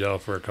sitting in jail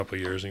for a couple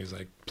of years and he's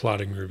like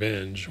plotting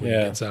revenge when he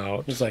gets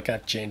out. He's like, I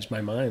changed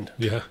my mind.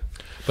 Yeah.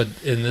 But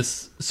in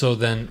this, so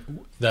then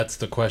that's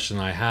the question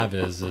I have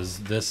is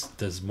this,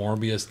 does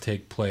Morbius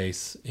take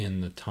place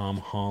in the Tom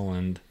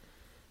Holland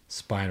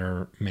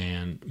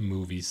Spider-Man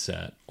movie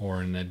set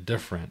or in a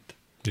different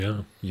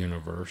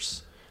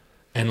universe?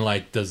 And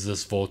like, does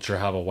this Vulture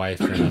have a wife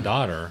and a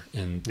daughter?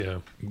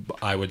 And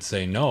I would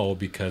say no,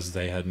 because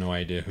they had no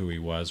idea who he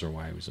was or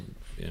why he was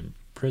in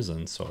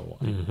prison. So,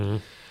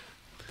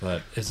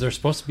 but is there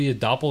supposed to be a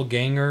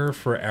doppelganger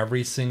for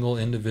every single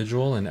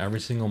individual in every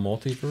single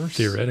multiverse?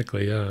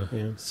 Theoretically, yeah.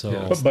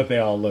 So, but they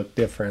all look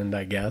different,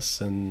 I guess.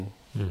 And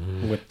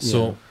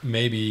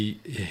maybe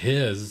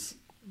his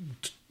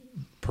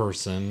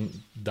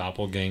person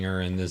doppelganger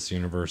in this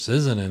universe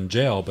isn't in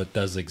jail, but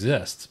does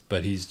exist.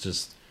 But he's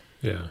just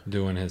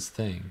doing his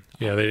thing.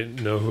 Yeah, they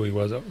didn't know who he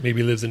was.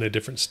 Maybe he lives in a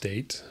different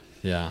state.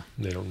 Yeah,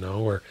 they don't know,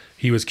 or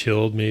he was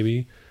killed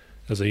maybe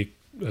as a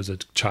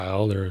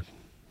child or a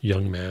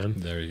young man.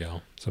 There you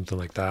go. Something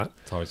like that.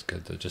 It's always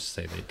good to just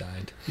say they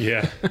died.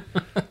 Yeah.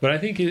 But I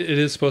think it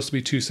is supposed to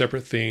be two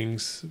separate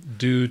things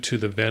due to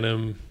the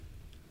Venom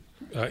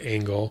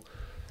angle.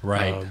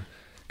 Right.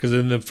 Because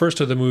in the first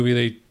of the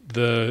movie,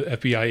 the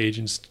FBI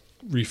agents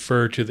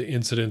refer to the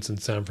incidents in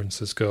San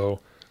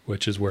Francisco,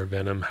 which is where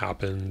Venom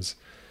happens.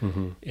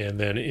 And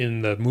then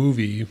in the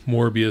movie,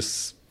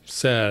 Morbius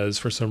says,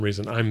 for some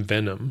reason, I'm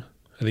Venom.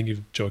 I think he's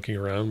joking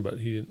around, but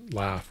he didn't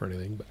laugh or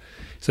anything. But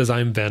he says,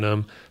 I'm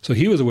Venom. So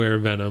he was aware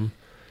of Venom.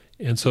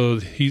 And so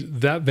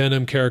that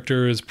Venom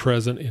character is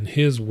present in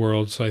his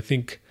world. So I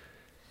think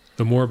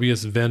the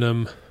Morbius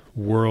Venom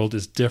world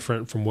is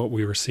different from what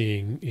we were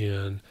seeing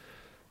in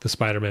the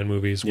Spider-Man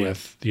movies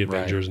with the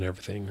Avengers and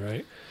everything,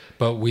 right?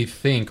 But we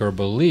think or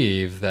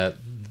believe that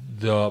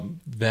the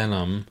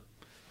Venom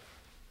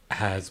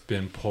has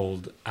been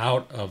pulled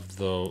out of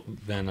the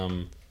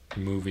Venom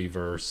movie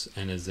verse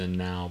and is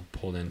now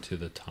pulled into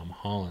the Tom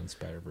Holland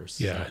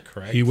Spider-Verse. Is that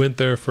correct? He went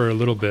there for a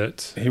little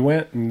bit. He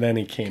went and then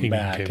he came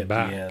back at the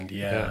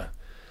end.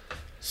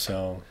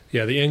 So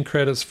the end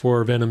credits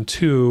for Venom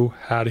 2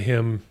 had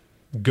him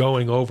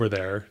going over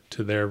there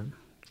to the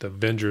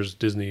Avengers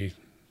Disney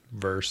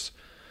verse.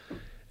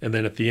 And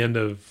then at the end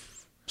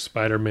of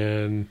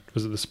Spider-Man,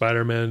 was it the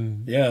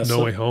Spider-Man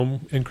No Way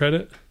Home end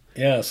credit?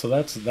 Yeah, so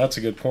that's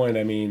a good point.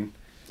 I mean,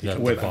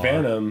 with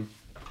Venom,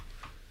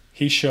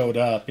 he showed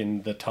up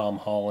in the Tom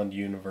Holland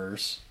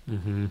universe,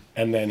 and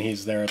then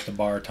he's there at the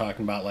bar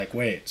talking about like,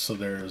 wait, so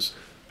there's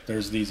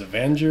these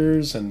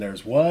Avengers, and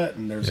there's what,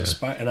 and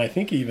there's and I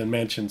think he even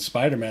mentioned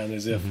Spider-Man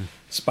as if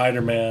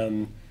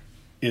Spider-Man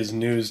is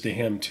news to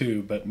him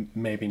too, but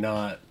maybe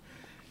not.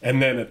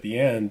 And then at the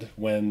end,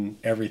 when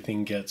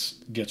everything gets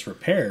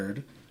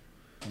repaired,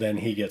 then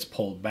he gets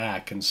pulled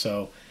back, and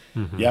so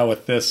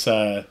with this.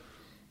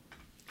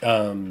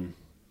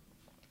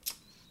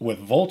 With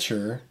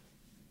Vulture,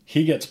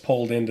 he gets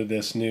pulled into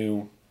this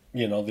new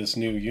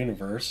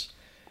universe,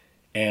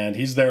 and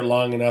he's there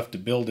long enough to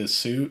build his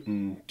suit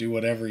and do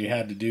whatever he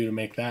had to do to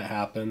make that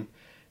happen,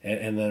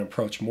 and then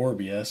approach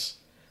Morbius.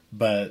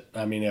 But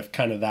I mean, if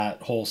kind of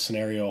that whole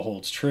scenario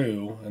holds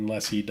true,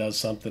 unless he does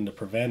something to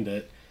prevent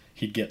it,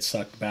 he'd get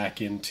sucked back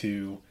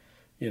into,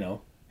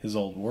 his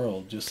old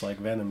world, just like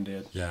Venom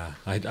did. Yeah,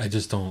 I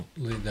just don't.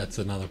 That's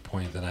another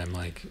point that I'm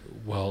like,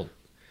 well.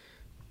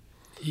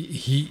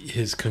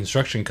 His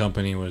construction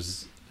company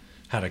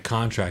had a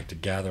contract to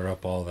gather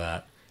up all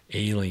that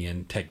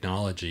alien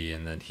technology,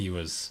 and that he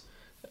was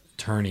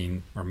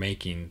turning or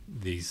making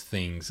these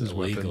things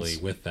illegally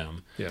with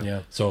them.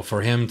 Yeah. So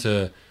for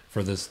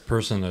this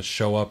person to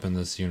show up in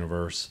this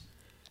universe,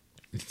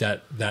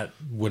 that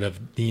would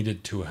have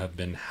needed to have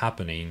been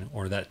happening,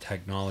 or that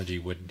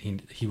technology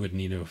he would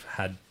need to have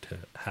had to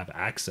have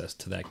access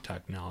to that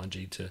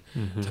technology to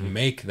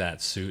make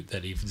that suit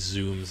that he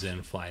zooms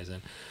in, flies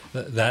in.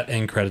 That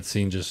end credit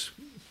scene just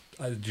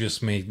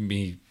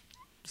made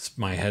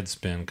my head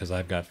spin, because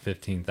I've got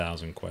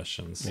 15,000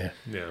 questions.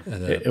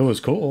 It was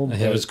cool.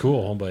 It was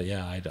cool, but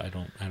I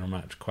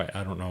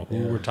don't know who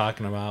we're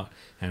talking about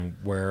and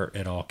where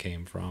it all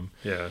came from.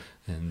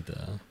 And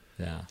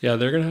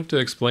they're gonna have to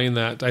explain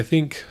that. I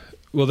think.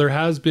 Well, there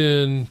has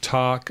been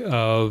talk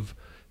of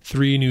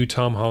 3 new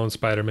Tom Holland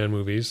Spider-Man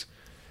movies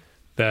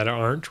that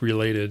aren't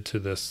related to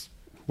this,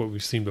 what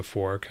we've seen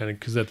before, kind of,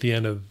 because at the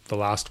end of the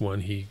last one,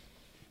 he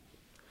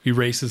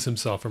erases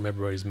himself from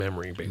everybody's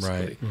memory,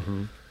 basically.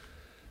 Right.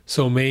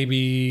 So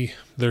maybe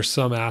there's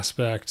some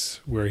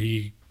aspect where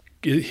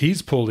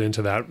he's pulled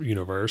into that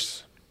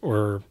universe,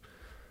 or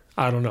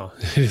I don't know.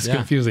 It's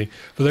confusing.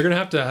 But they're going to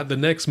have to, the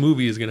next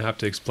movie is going to have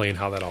to explain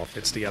how that all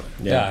fits together.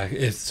 Yeah,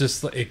 it's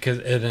just like, because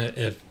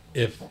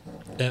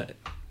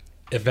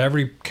if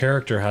every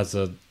character has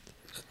a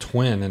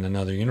twin in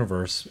another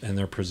universe, and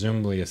they're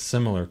presumably a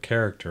similar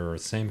character or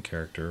same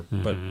character,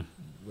 but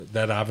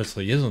that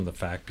obviously isn't the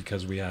fact,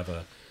 because we have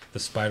the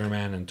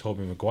Spider-Man and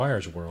Tobey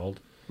Maguire's world,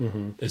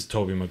 is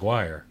Tobey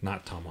Maguire,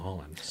 not Tom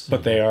Holland. So-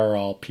 But they are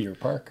all Peter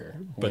Parker.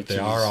 but they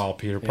are all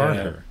Peter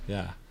Parker.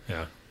 Yeah.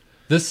 Yeah.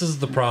 This is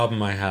the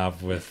problem I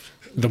have with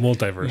The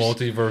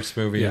multiverse.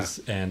 movies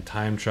and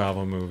time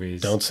travel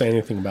movies. Don't say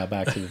anything about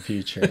Back to the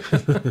Future.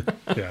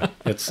 Yeah.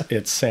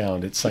 It's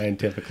sound. It's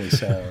scientifically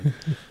sound.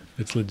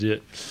 It's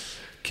legit.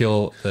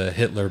 kill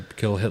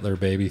Hitler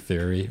baby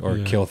theory, or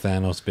kill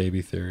Thanos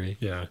baby theory.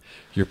 Yeah.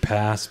 Your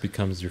past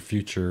becomes your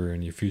future,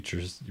 and your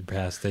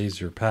past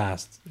stays your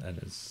past, and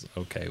it's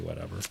okay,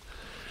 whatever.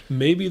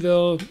 Maybe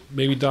the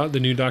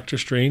new Doctor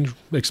Strange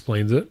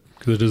explains it,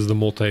 because it is the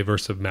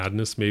multiverse of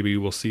madness. Maybe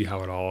we'll see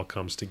how it all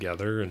comes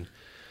together. And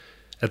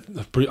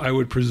I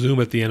would presume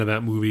at the end of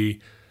that movie,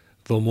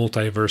 the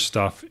multiverse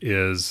stuff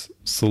is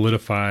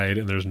solidified,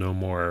 and there's no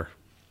more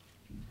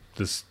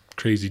this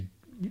crazy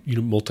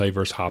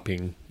multiverse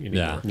hopping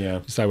anymore. Yeah.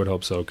 At least I would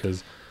hope so,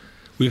 because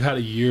we've had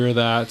a year of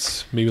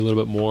that, maybe a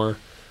little bit more,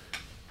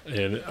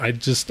 and I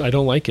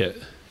don't like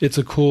it. It's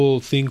a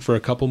cool thing for a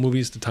couple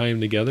movies to tie them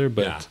together,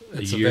 but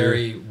it's a a year,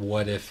 very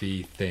what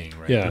ify thing,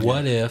 right? Yeah.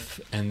 What if,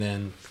 and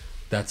then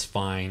that's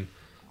fine.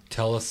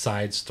 Tell a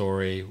side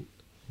story,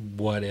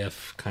 what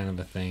if kind of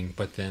a thing,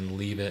 but then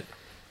leave it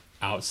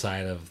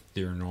outside of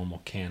your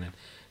normal canon.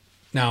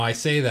 Now I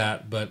say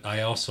that, but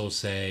I also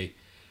say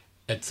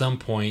at some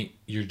point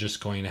you're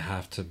just going to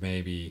have to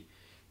maybe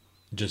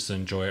just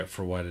enjoy it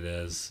for what it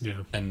is,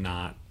 and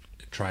not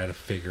try to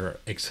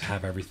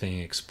have everything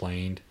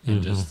explained,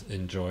 and just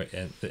enjoy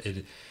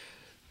it.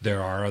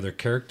 There are other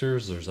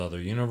characters, there's other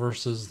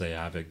universes, they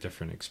have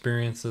different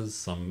experiences.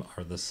 Some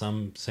are the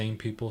same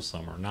people,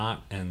 some are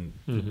not, and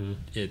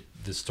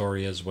the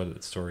story is what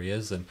the story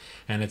is, and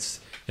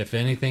it's, if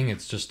anything,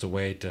 it's just a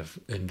way to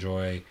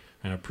enjoy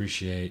and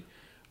appreciate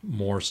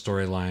more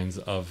storylines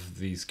of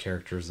these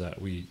characters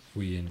that we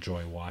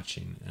enjoy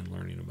watching and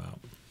learning about.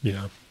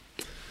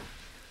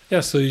 Yeah,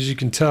 so as you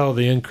can tell,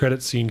 the end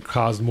credit scene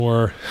caused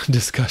more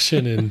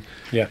discussion and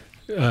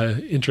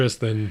interest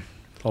than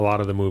a lot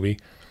of the movie,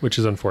 which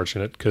is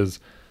unfortunate, because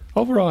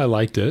overall I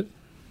liked it.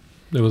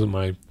 It wasn't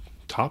my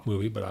top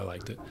movie, but I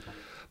liked it.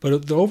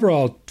 But the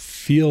overall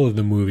feel of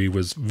the movie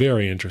was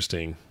very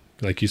interesting.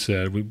 Like you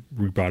said, we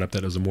brought up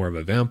that it was more of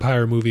a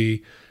vampire movie.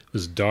 It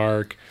was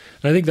dark.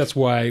 And I think that's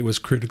why it was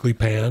critically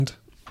panned.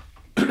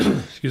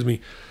 Excuse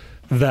me.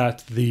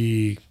 That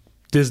the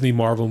Disney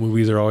Marvel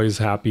movies are always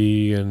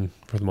happy and,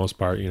 for the most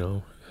part,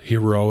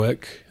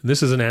 heroic.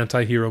 This is an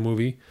anti-hero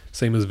movie,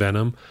 same as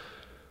Venom,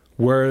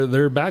 where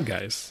they're bad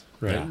guys,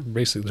 right? Yeah.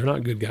 Basically, they're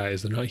not good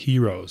guys. They're not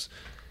heroes.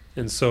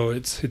 And so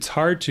it's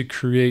hard to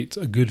create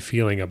a good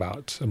feeling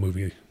about a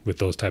movie with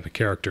those type of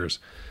characters.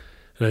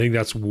 And I think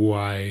that's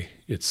why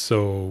it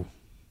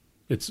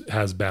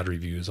has bad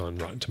reviews on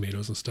Rotten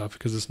Tomatoes and stuff,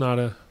 because it's not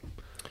a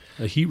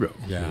hero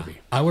movie.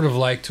 I would have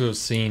liked to have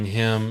seen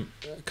him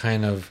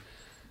kind of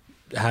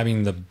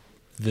having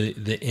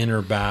the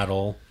inner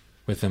battle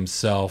with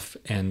himself,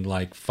 and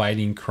like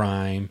fighting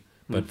crime,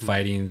 but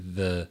fighting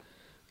the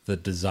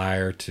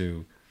desire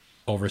to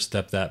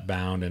overstep that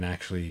bound and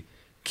actually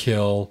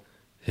kill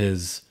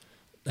his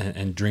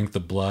and drink the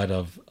blood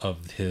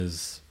of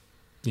his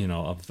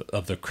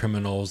of the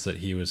criminals that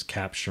he was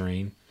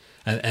capturing,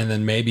 and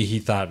then maybe he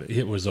thought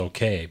it was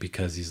okay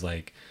because he's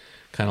like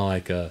kind of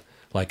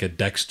like a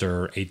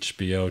Dexter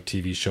HBO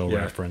TV show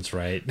reference,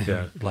 right?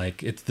 Yeah.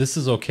 Like this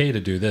is okay to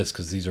do this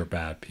because these are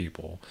bad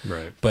people,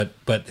 Right.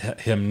 But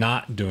him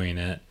not doing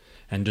it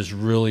and just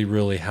really,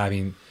 really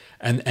having,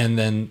 and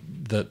then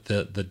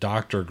the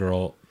doctor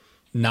girl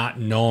not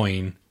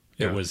knowing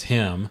it was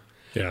him,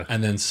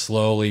 and then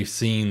slowly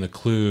seeing the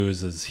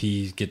clues as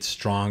he gets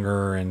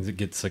stronger and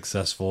gets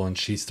successful, and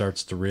she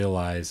starts to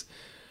realize,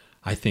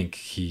 I think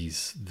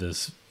he's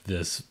this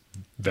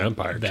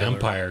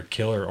vampire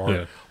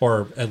killer,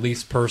 or at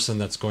least person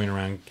that's going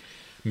around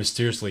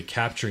mysteriously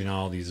capturing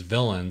all these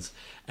villains,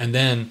 and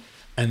then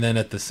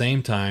at the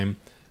same time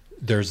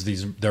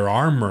there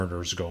are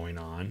murders going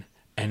on,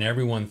 and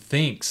everyone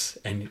thinks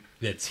and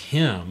it's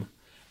him,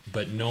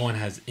 but no one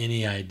has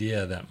any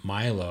idea that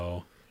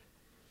Milo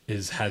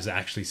has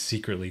actually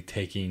secretly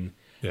taking,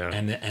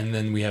 and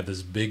then we have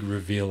this big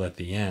reveal at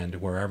the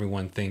end where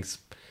everyone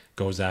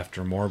goes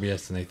after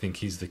Morbius, and they think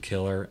he's the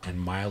killer, and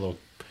Milo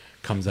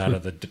comes out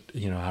of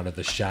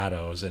the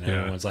shadows, and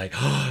everyone's like,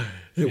 oh,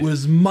 it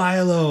was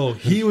Milo.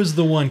 He was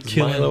the one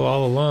killing Milo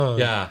all along.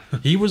 Yeah,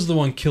 he was the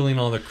one killing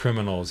all the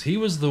criminals. He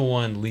was the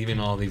one leaving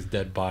all these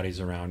dead bodies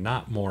around,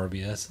 not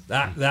Morbius.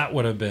 That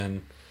would have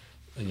been,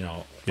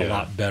 a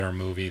lot better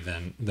movie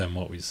than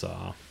what we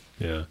saw.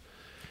 Yeah.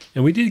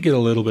 And we did get a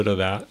little bit of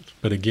that,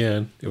 but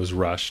again, it was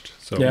rushed.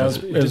 So it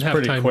was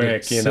pretty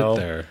quick,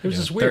 There. It was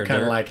just weird. They're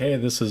kind of like, hey,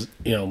 this is,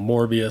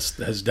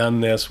 Morbius has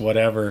done this,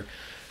 whatever.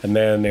 And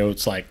then it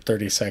was like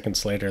 30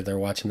 seconds later, they're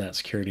watching that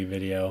security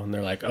video, and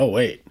they're like, oh,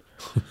 wait,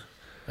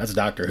 that's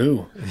Doctor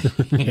Who,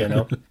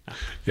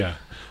 Yeah.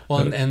 Well,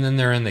 and then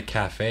they're in the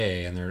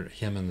cafe, and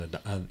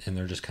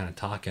they're just kind of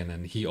talking,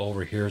 and he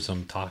overhears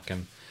them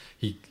talking.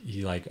 He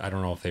like, I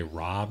don't know if they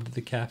robbed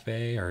the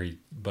cafe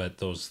but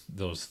those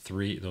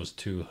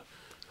two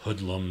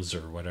hoodlums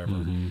or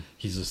whatever.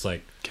 He's just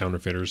like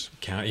Counterfeiters.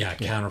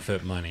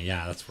 Counterfeit money.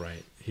 Yeah, that's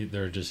right.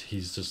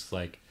 He's just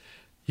like,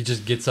 he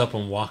just gets up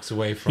and walks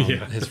away from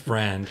his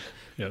friend.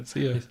 Yeah,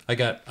 see ya. I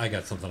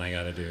got something I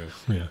got to do.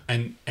 Yeah.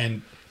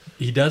 And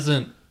he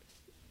doesn't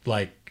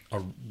like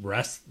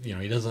arrest,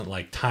 he doesn't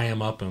like tie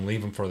him up and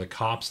leave him for the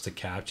cops to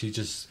catch. He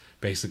just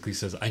basically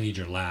says, I need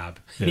your lab.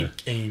 Yeah.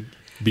 and he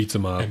Beats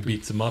him up. and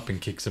beats him up and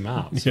kicks him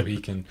out so he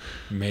can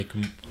make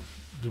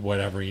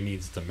whatever he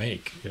needs to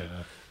make.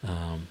 Yeah.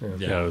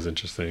 Yeah, it was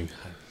interesting.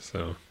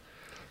 So,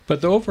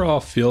 but the overall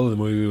feel of the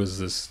movie was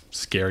this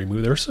scary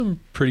movie. There were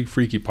some pretty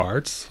freaky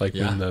parts, like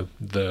when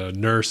the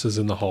nurse is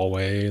in the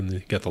hallway and you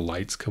get the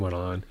lights coming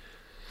on.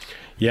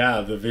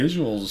 Yeah, the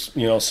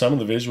visuals, some of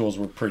the visuals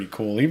were pretty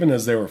cool, even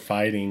as they were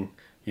fighting,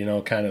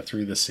 kind of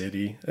through the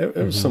city. It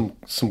was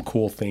some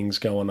cool things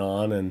going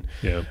on, and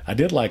I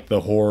did like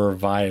the horror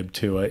vibe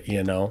to it,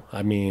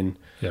 I mean,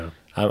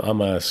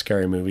 I'm a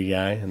scary movie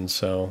guy, and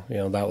so,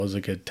 that was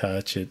a good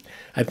touch.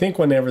 I think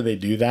whenever they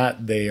do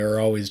that, they are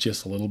always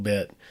just a little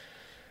bit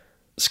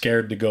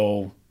scared to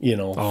go,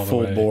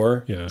 full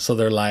bore. Yeah. So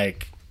they're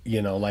like,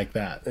 like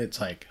that. It's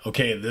like,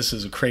 okay, this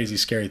is a crazy,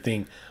 scary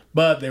thing,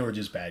 but they were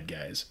just bad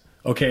guys.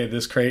 Okay,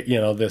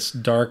 this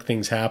dark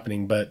thing's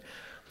happening, but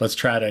let's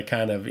try to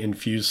kind of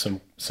infuse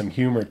some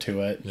humor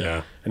to it.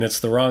 Yeah. And it's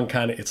the wrong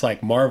kind of, it's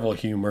like Marvel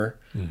humor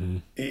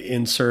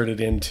inserted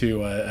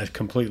into a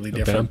completely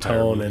different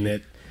tone,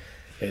 movie.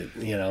 and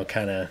it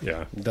kind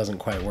of doesn't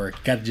quite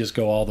work. Got to just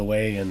go all the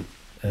way and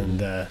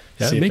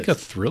make a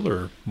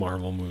thriller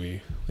Marvel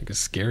movie, like a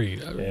scary,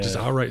 just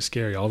outright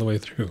scary all the way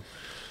through.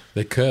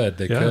 They could,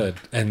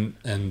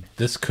 and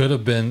this could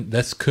have been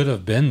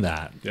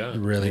that. Yeah.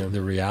 Really,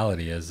 the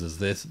reality is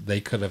this, they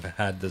could have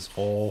had this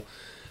whole,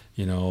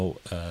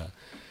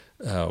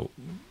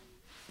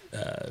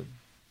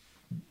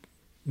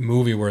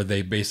 movie where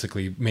they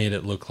basically made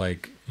it look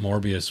like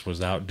Morbius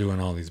was out doing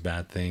all these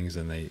bad things,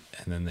 and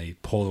then they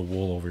pull the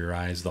wool over your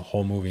eyes the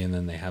whole movie, and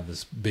then they have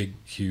this big,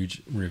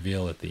 huge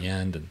reveal at the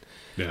end,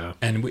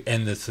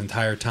 and this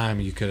entire time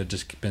you could have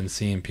just been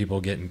seeing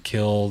people getting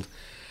killed.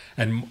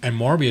 And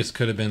Morbius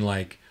could have been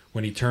like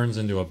when he turns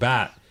into a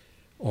bat,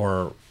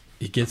 or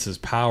he gets his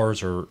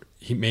powers, or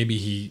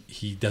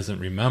he doesn't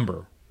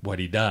remember what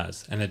he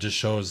does, and it just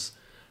shows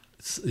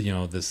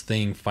this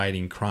thing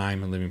fighting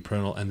crime and living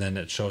criminal, and then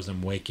it shows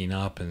him waking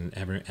up and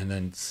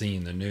then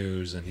seeing the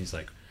news, and he's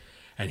like,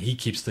 and he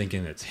keeps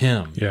thinking it's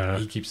him. Yeah,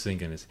 he keeps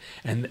thinking it's,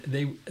 and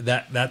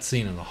that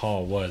scene in the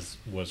hall was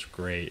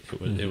great.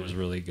 It was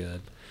really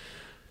good,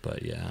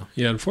 but yeah.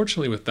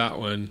 Unfortunately, with that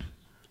one.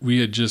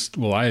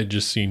 I had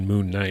just seen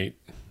Moon Knight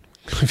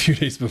a couple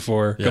days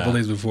before,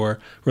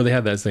 where they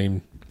had that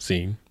same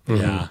scene.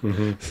 Yeah.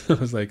 I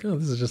was like, oh,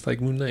 this is just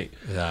like Moon Knight.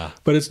 Yeah.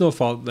 But it's no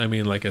fault. I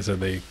mean, like I said,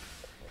 they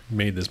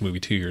made this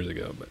movie 2 years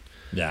ago, but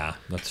yeah,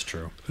 that's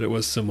true. But it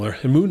was similar.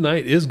 And Moon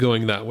Knight is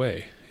going that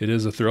way. It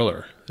is a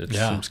thriller. It's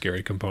some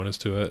scary components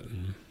to it,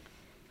 and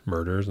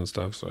murders and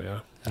stuff. So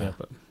yeah.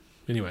 But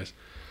anyways,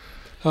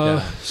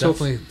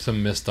 definitely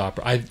some missed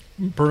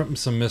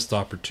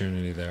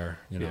opportunity there.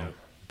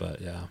 But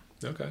yeah.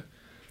 Okay.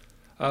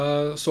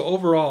 So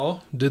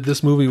overall, did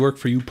this movie work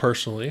for you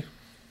personally,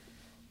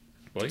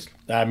 Blake?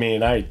 I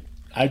mean, I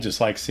just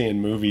like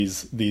seeing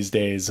movies these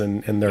days,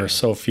 and there are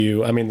so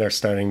few. I mean, they're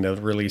starting to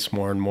release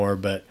more and more,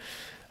 but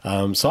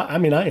so I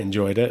mean, I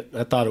enjoyed it.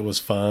 I thought it was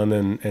fun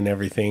and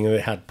everything.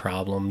 It had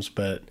problems,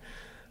 but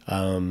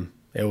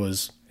it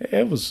was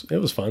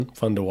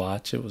fun to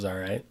watch. It was all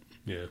right.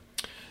 Yeah.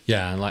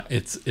 Yeah, and like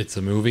it's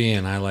a movie,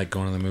 and I like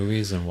going to the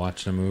movies and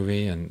watching a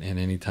movie, and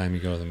anytime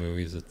you go to the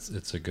movies,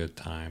 it's a good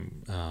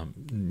time,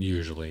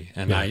 usually.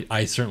 And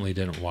I certainly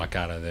didn't walk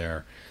out of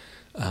there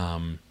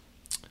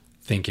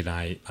thinking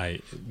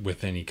I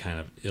with any kind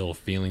of ill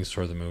feelings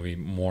toward the movie.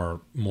 More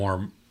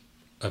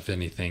of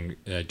anything,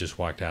 I just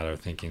walked out of there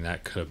thinking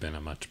that could have been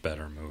a much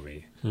better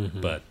movie.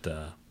 But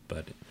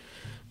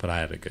I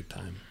had a good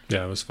time.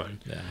 Yeah, it was fine.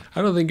 Yeah.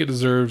 I don't think it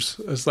deserves...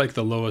 It's like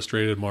the lowest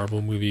rated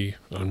Marvel movie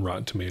on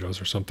Rotten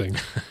Tomatoes or something.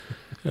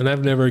 And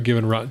I've never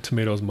given Rotten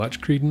Tomatoes much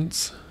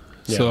credence.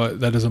 Yeah. So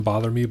that doesn't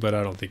bother me, but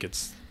I don't think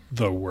it's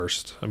the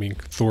worst. I mean,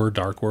 Thor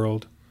Dark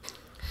World.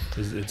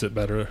 Is it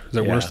better? Is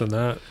it worse than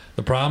that?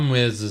 The problem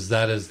is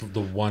that is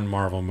the one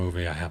Marvel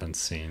movie I haven't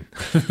seen.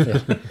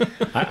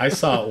 I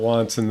saw it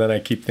once, and then I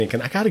keep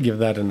thinking, I got to give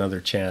that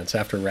another chance.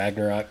 After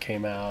Ragnarok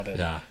came out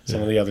and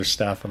some of the other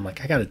stuff, I'm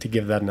like, I got to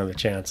give that another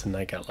chance, and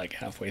I got like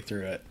halfway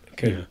through it.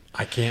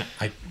 I can't.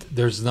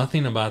 There's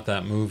nothing about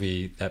that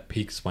movie that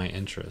piques my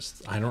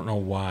interest. I don't know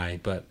why,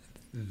 but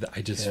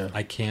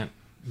I can't.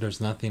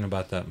 There's nothing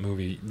about that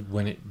movie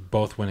when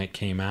it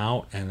came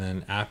out and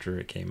then after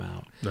it came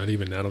out. Not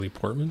even Natalie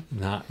Portman?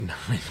 Not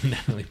even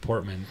Natalie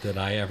Portman did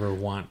I ever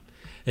want.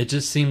 It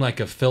just seemed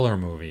like a filler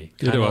movie.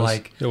 It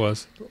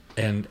was.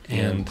 And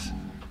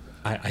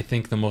I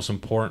think the most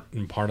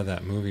important part of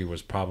that movie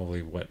was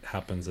probably what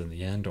happens in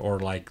the end, or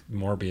like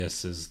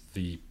Morbius is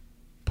the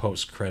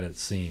post-credit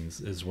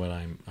scenes is what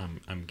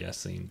I'm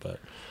guessing.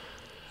 But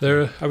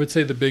I would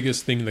say the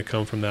biggest thing that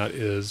come from that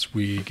is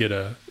we get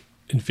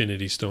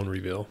Infinity Stone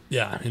reveal.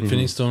 Yeah,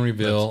 Infinity Stone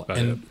reveal, That's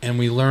about and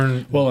we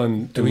learn. Well,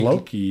 and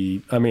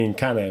Loki, I mean,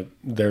 kind of,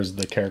 there's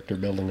the character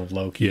building of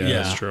Loki. Yeah,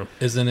 that's true.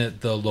 Isn't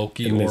it the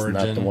Loki And origin?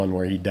 isn't that the one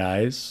where he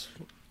dies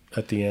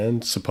at the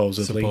end,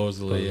 supposedly?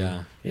 Supposedly,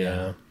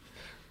 Yeah.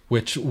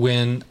 Which,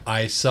 when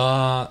I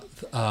saw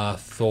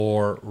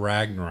Thor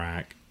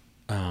Ragnarok,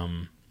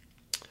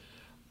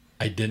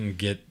 I didn't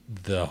get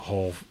the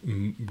whole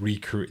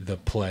the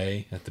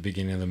play at the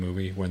beginning of the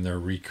movie when they're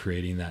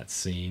recreating that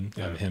scene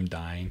of him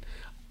dying.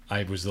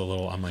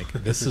 I'm like,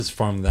 this is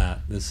from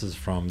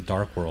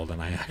Dark World,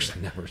 and I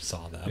actually never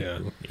saw that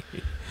movie.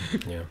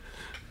 Yeah.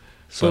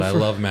 But I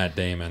love Matt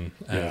Damon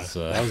as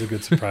that was a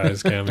good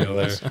surprise cameo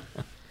there.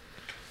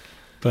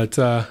 But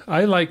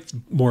I liked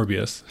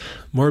Morbius.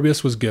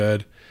 Morbius was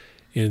good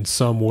in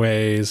some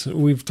ways.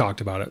 We've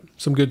talked about it.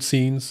 Some good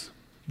scenes.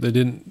 They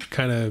didn't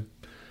kind of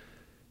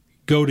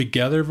go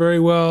together very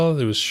well.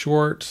 It was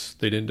short.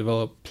 They didn't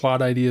develop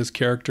plot ideas,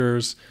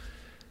 characters.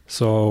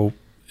 So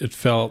it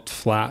felt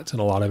flat in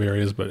a lot of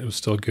areas, but it was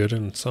still good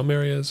in some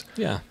areas.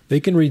 Yeah. They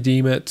can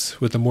redeem it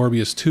with the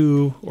Morbius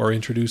 2 or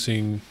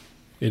introducing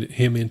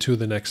him into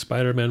the next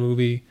Spider-Man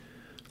movie.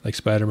 Like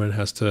Spider-Man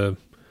has to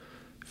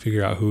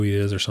figure out who he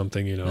is or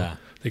something, Yeah.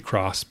 They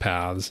cross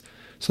paths.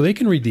 So they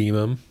can redeem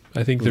him.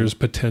 I think there's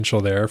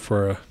potential there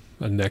for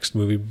a next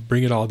movie.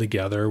 Bring it all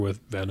together with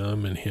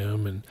Venom and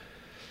him and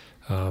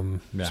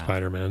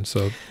Spider-Man.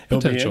 So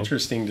it'll be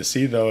interesting to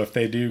see, though, if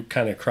they do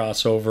kind of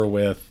cross over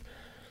with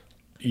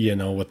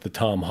the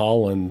Tom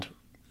Holland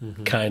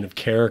kind of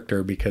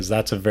character, because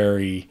that's a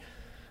very,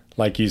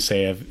 like you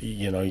say,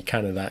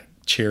 kind of that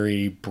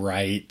cheery,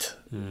 bright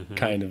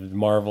kind of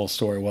Marvel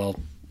story. Well,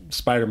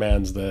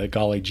 Spider-Man's the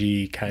golly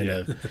gee kind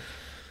of,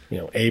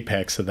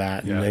 apex of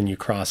that. And then you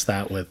cross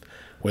that with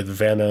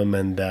Venom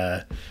and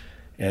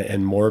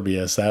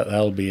Morbius.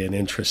 That'll be an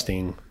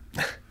interesting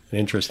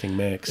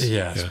mix.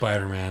 Yeah,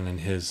 Spider-Man and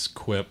his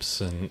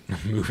quips and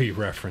movie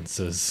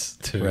references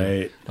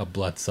to a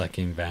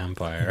blood-sucking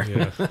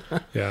vampire.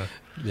 Yeah.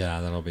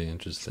 Yeah, that'll be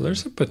interesting. So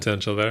there's some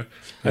potential there.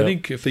 I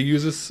think if they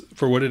use this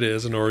for what it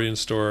is, an origin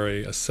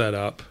story, a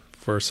setup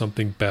for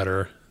something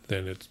better,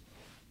 then it's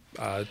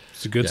a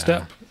good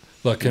step.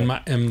 Look,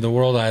 in the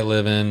world I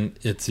live in,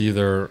 it's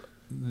either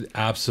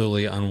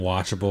absolutely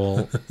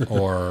unwatchable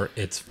or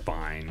it's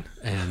fine.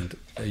 And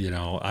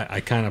I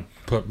kind of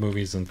put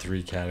movies in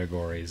three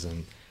categories,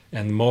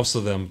 and most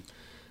of them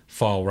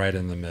fall right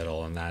in the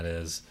middle, and that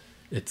is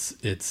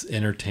it's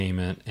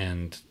entertainment,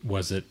 and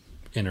was it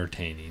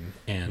entertaining?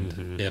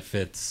 And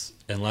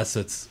unless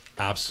it's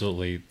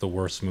absolutely the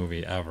worst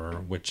movie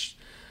ever, which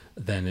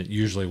then it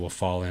usually will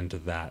fall into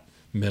that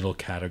middle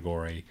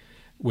category,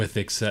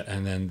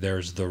 and then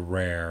there's the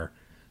rare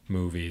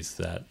movies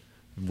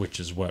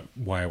which is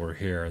why we're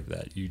here,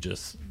 that you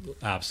just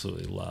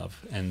absolutely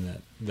love,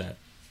 and that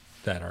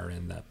are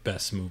in that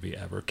best movie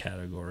ever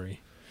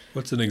category.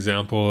 What's an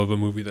example of a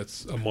movie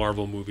that's a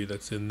Marvel movie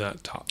that's in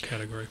that top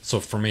category?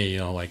 So for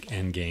me, like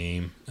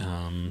Endgame,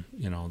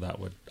 that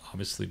would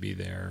obviously be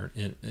there.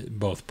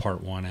 Both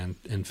Part 1 and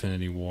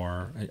Infinity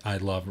War. I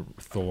love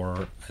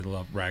Thor. I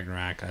love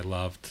Ragnarok. I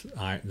loved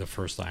the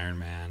first Iron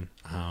Man.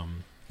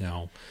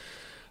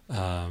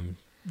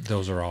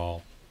 Those are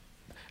all.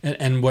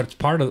 And what's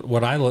part of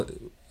what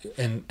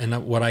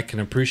and what I can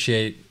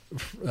appreciate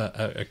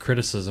a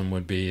criticism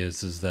would be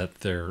is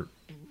that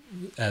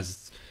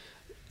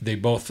they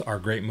both are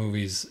great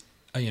movies.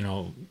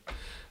 A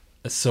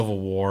Civil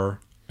War,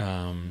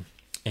 and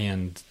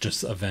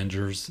just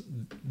Avengers.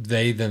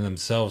 They then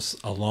themselves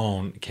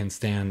alone can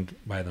stand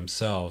by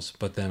themselves,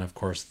 but then of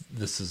course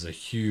this is a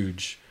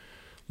huge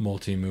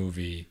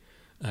multi-movie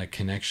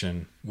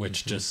connection,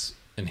 which just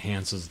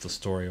enhances the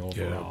story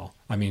overall.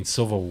 I mean,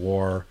 Civil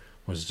War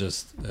was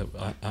just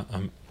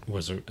an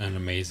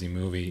amazing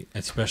movie,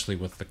 especially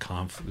with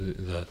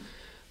the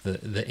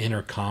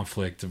inner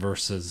conflict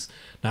versus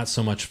not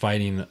so much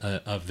fighting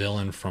a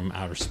villain from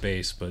outer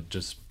space, but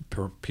just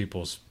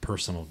people's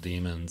personal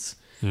demons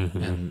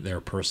and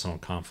their personal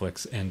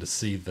conflicts, and to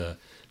see the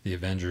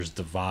Avengers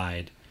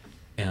divide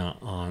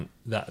on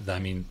that. I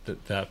mean,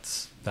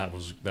 that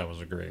was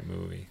a great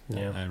movie.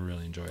 Yeah, I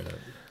really enjoyed it.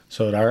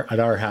 So at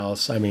our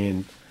house, I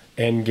mean,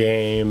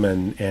 Endgame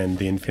and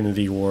the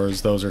Infinity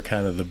Wars, those are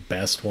kind of the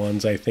best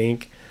ones, I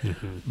think.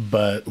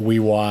 But we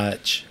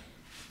watch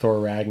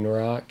Thor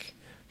Ragnarok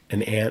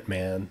and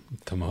Ant-Man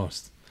the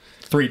most,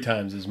 3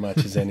 times as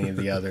much as any of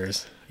the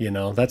others.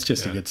 That's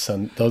just a good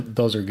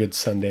those are good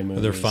Sunday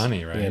movies. They're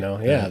funny, right?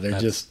 They're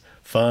just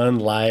fun,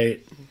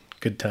 light,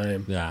 good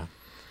time. Yeah,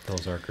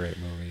 those are great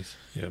movies.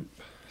 Yep.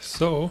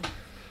 So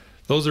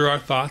those are our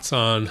thoughts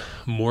on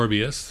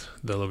Morbius,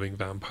 the living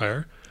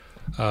vampire.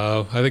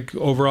 I think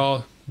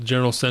overall, the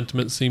general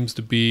sentiment seems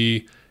to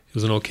be it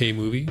was an okay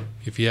movie.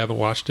 If you haven't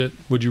watched it,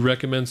 would you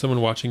recommend someone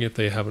watching it if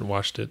they haven't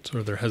watched it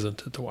or they're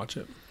hesitant to watch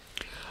it?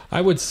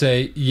 I would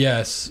say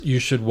yes, you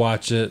should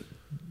watch it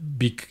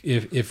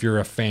if you're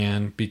a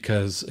fan,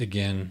 because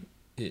again,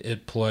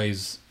 it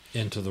plays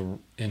into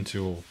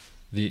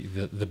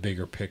the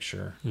bigger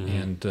picture,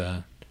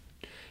 and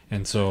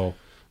so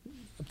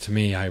to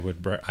me, I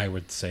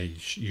would say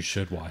you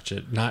should watch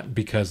it. Not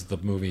because the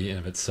movie in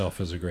of itself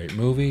is a great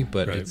movie,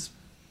 but Right. it's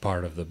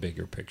part of the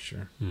bigger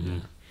picture. Mm-hmm.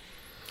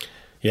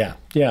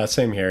 Yeah,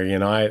 same here. You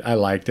know, I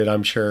liked it.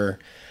 I'm sure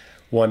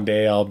one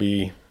day I'll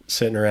be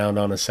sitting around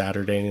on a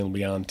Saturday and it'll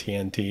be on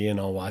TNT and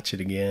I'll watch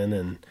it again.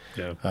 And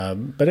Yeah.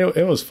 but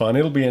it was fun.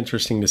 It'll be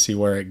interesting to see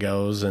where it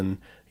goes. And,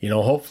 you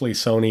know, hopefully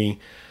Sony,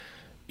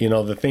 you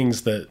know, the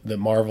things that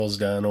Marvel's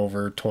done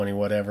over 20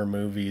 whatever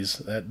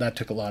movies, that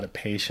took a lot of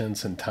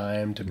patience and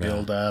time to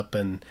build up.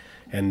 And,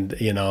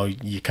 you know,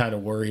 you kind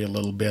of worry a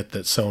little bit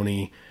that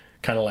Sony,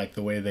 kind of like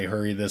the way they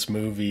hurry this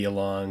movie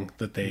along,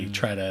 that they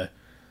try to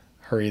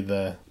hurry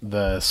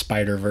the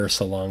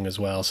Spider-Verse along as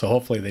well. So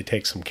hopefully they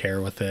take some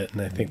care with it,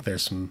 and I think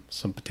there's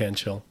some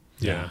potential.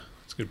 Yeah,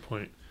 that's a good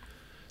point.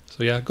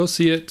 So yeah, go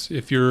see it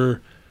if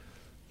you're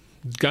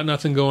got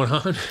nothing going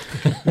on.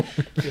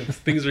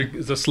 If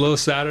it's a slow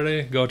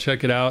Saturday, go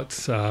check it out.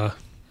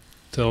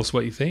 Tell us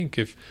what you think.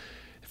 If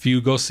you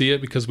go see it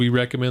because we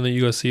recommend that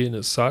you go see it and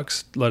it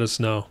sucks, let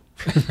us know.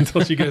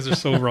 Tell us you guys are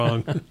so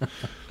wrong.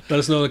 Let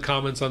us know in the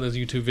comments on this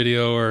YouTube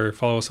video or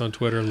follow us on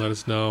Twitter and let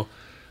us know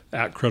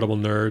at Credible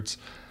Nerds.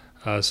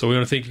 So we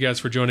want to thank you guys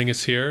for joining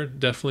us here.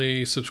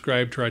 Definitely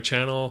subscribe to our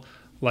channel,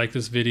 like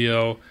this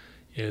video,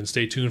 and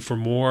stay tuned for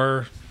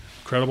more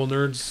Credible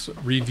Nerds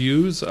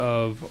reviews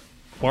of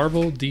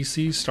Marvel,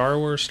 DC, Star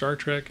Wars, Star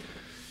Trek,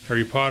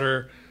 Harry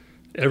Potter,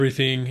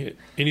 anything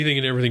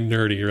and everything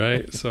nerdy,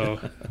 right? So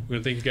we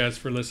want to thank you guys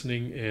for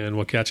listening, and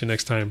we'll catch you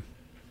next time.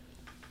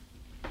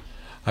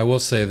 I will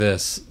say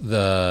this: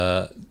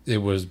 it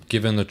was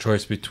given the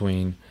choice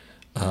between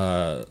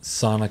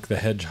Sonic the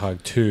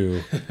Hedgehog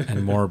 2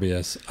 and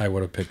Morbius. I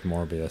would have picked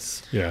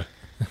Morbius. Yeah.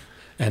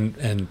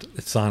 And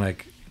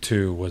Sonic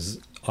 2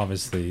 was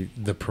obviously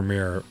the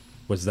premiere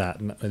was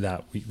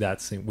that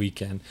same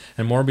weekend,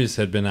 and Morbius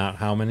had been out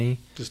how many?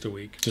 Just a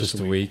week. Just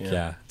a week.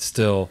 Yeah.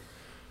 Still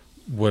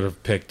would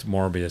have picked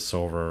Morbius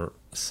over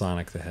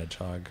Sonic the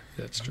Hedgehog.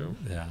 That's true.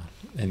 Yeah.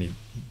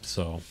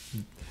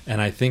 And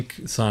I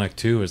think Sonic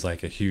 2 is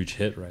like a huge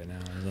hit right now,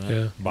 isn't it?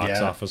 Yeah. Box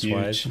office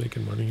wise.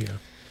 Making money, yeah.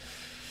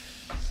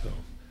 So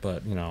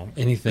But, you know,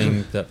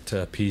 anything that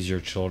to appease your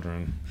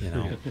children, you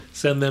know.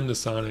 send them to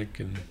Sonic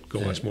and go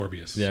watch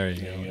Morbius. There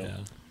you go. There you go.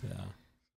 Yeah.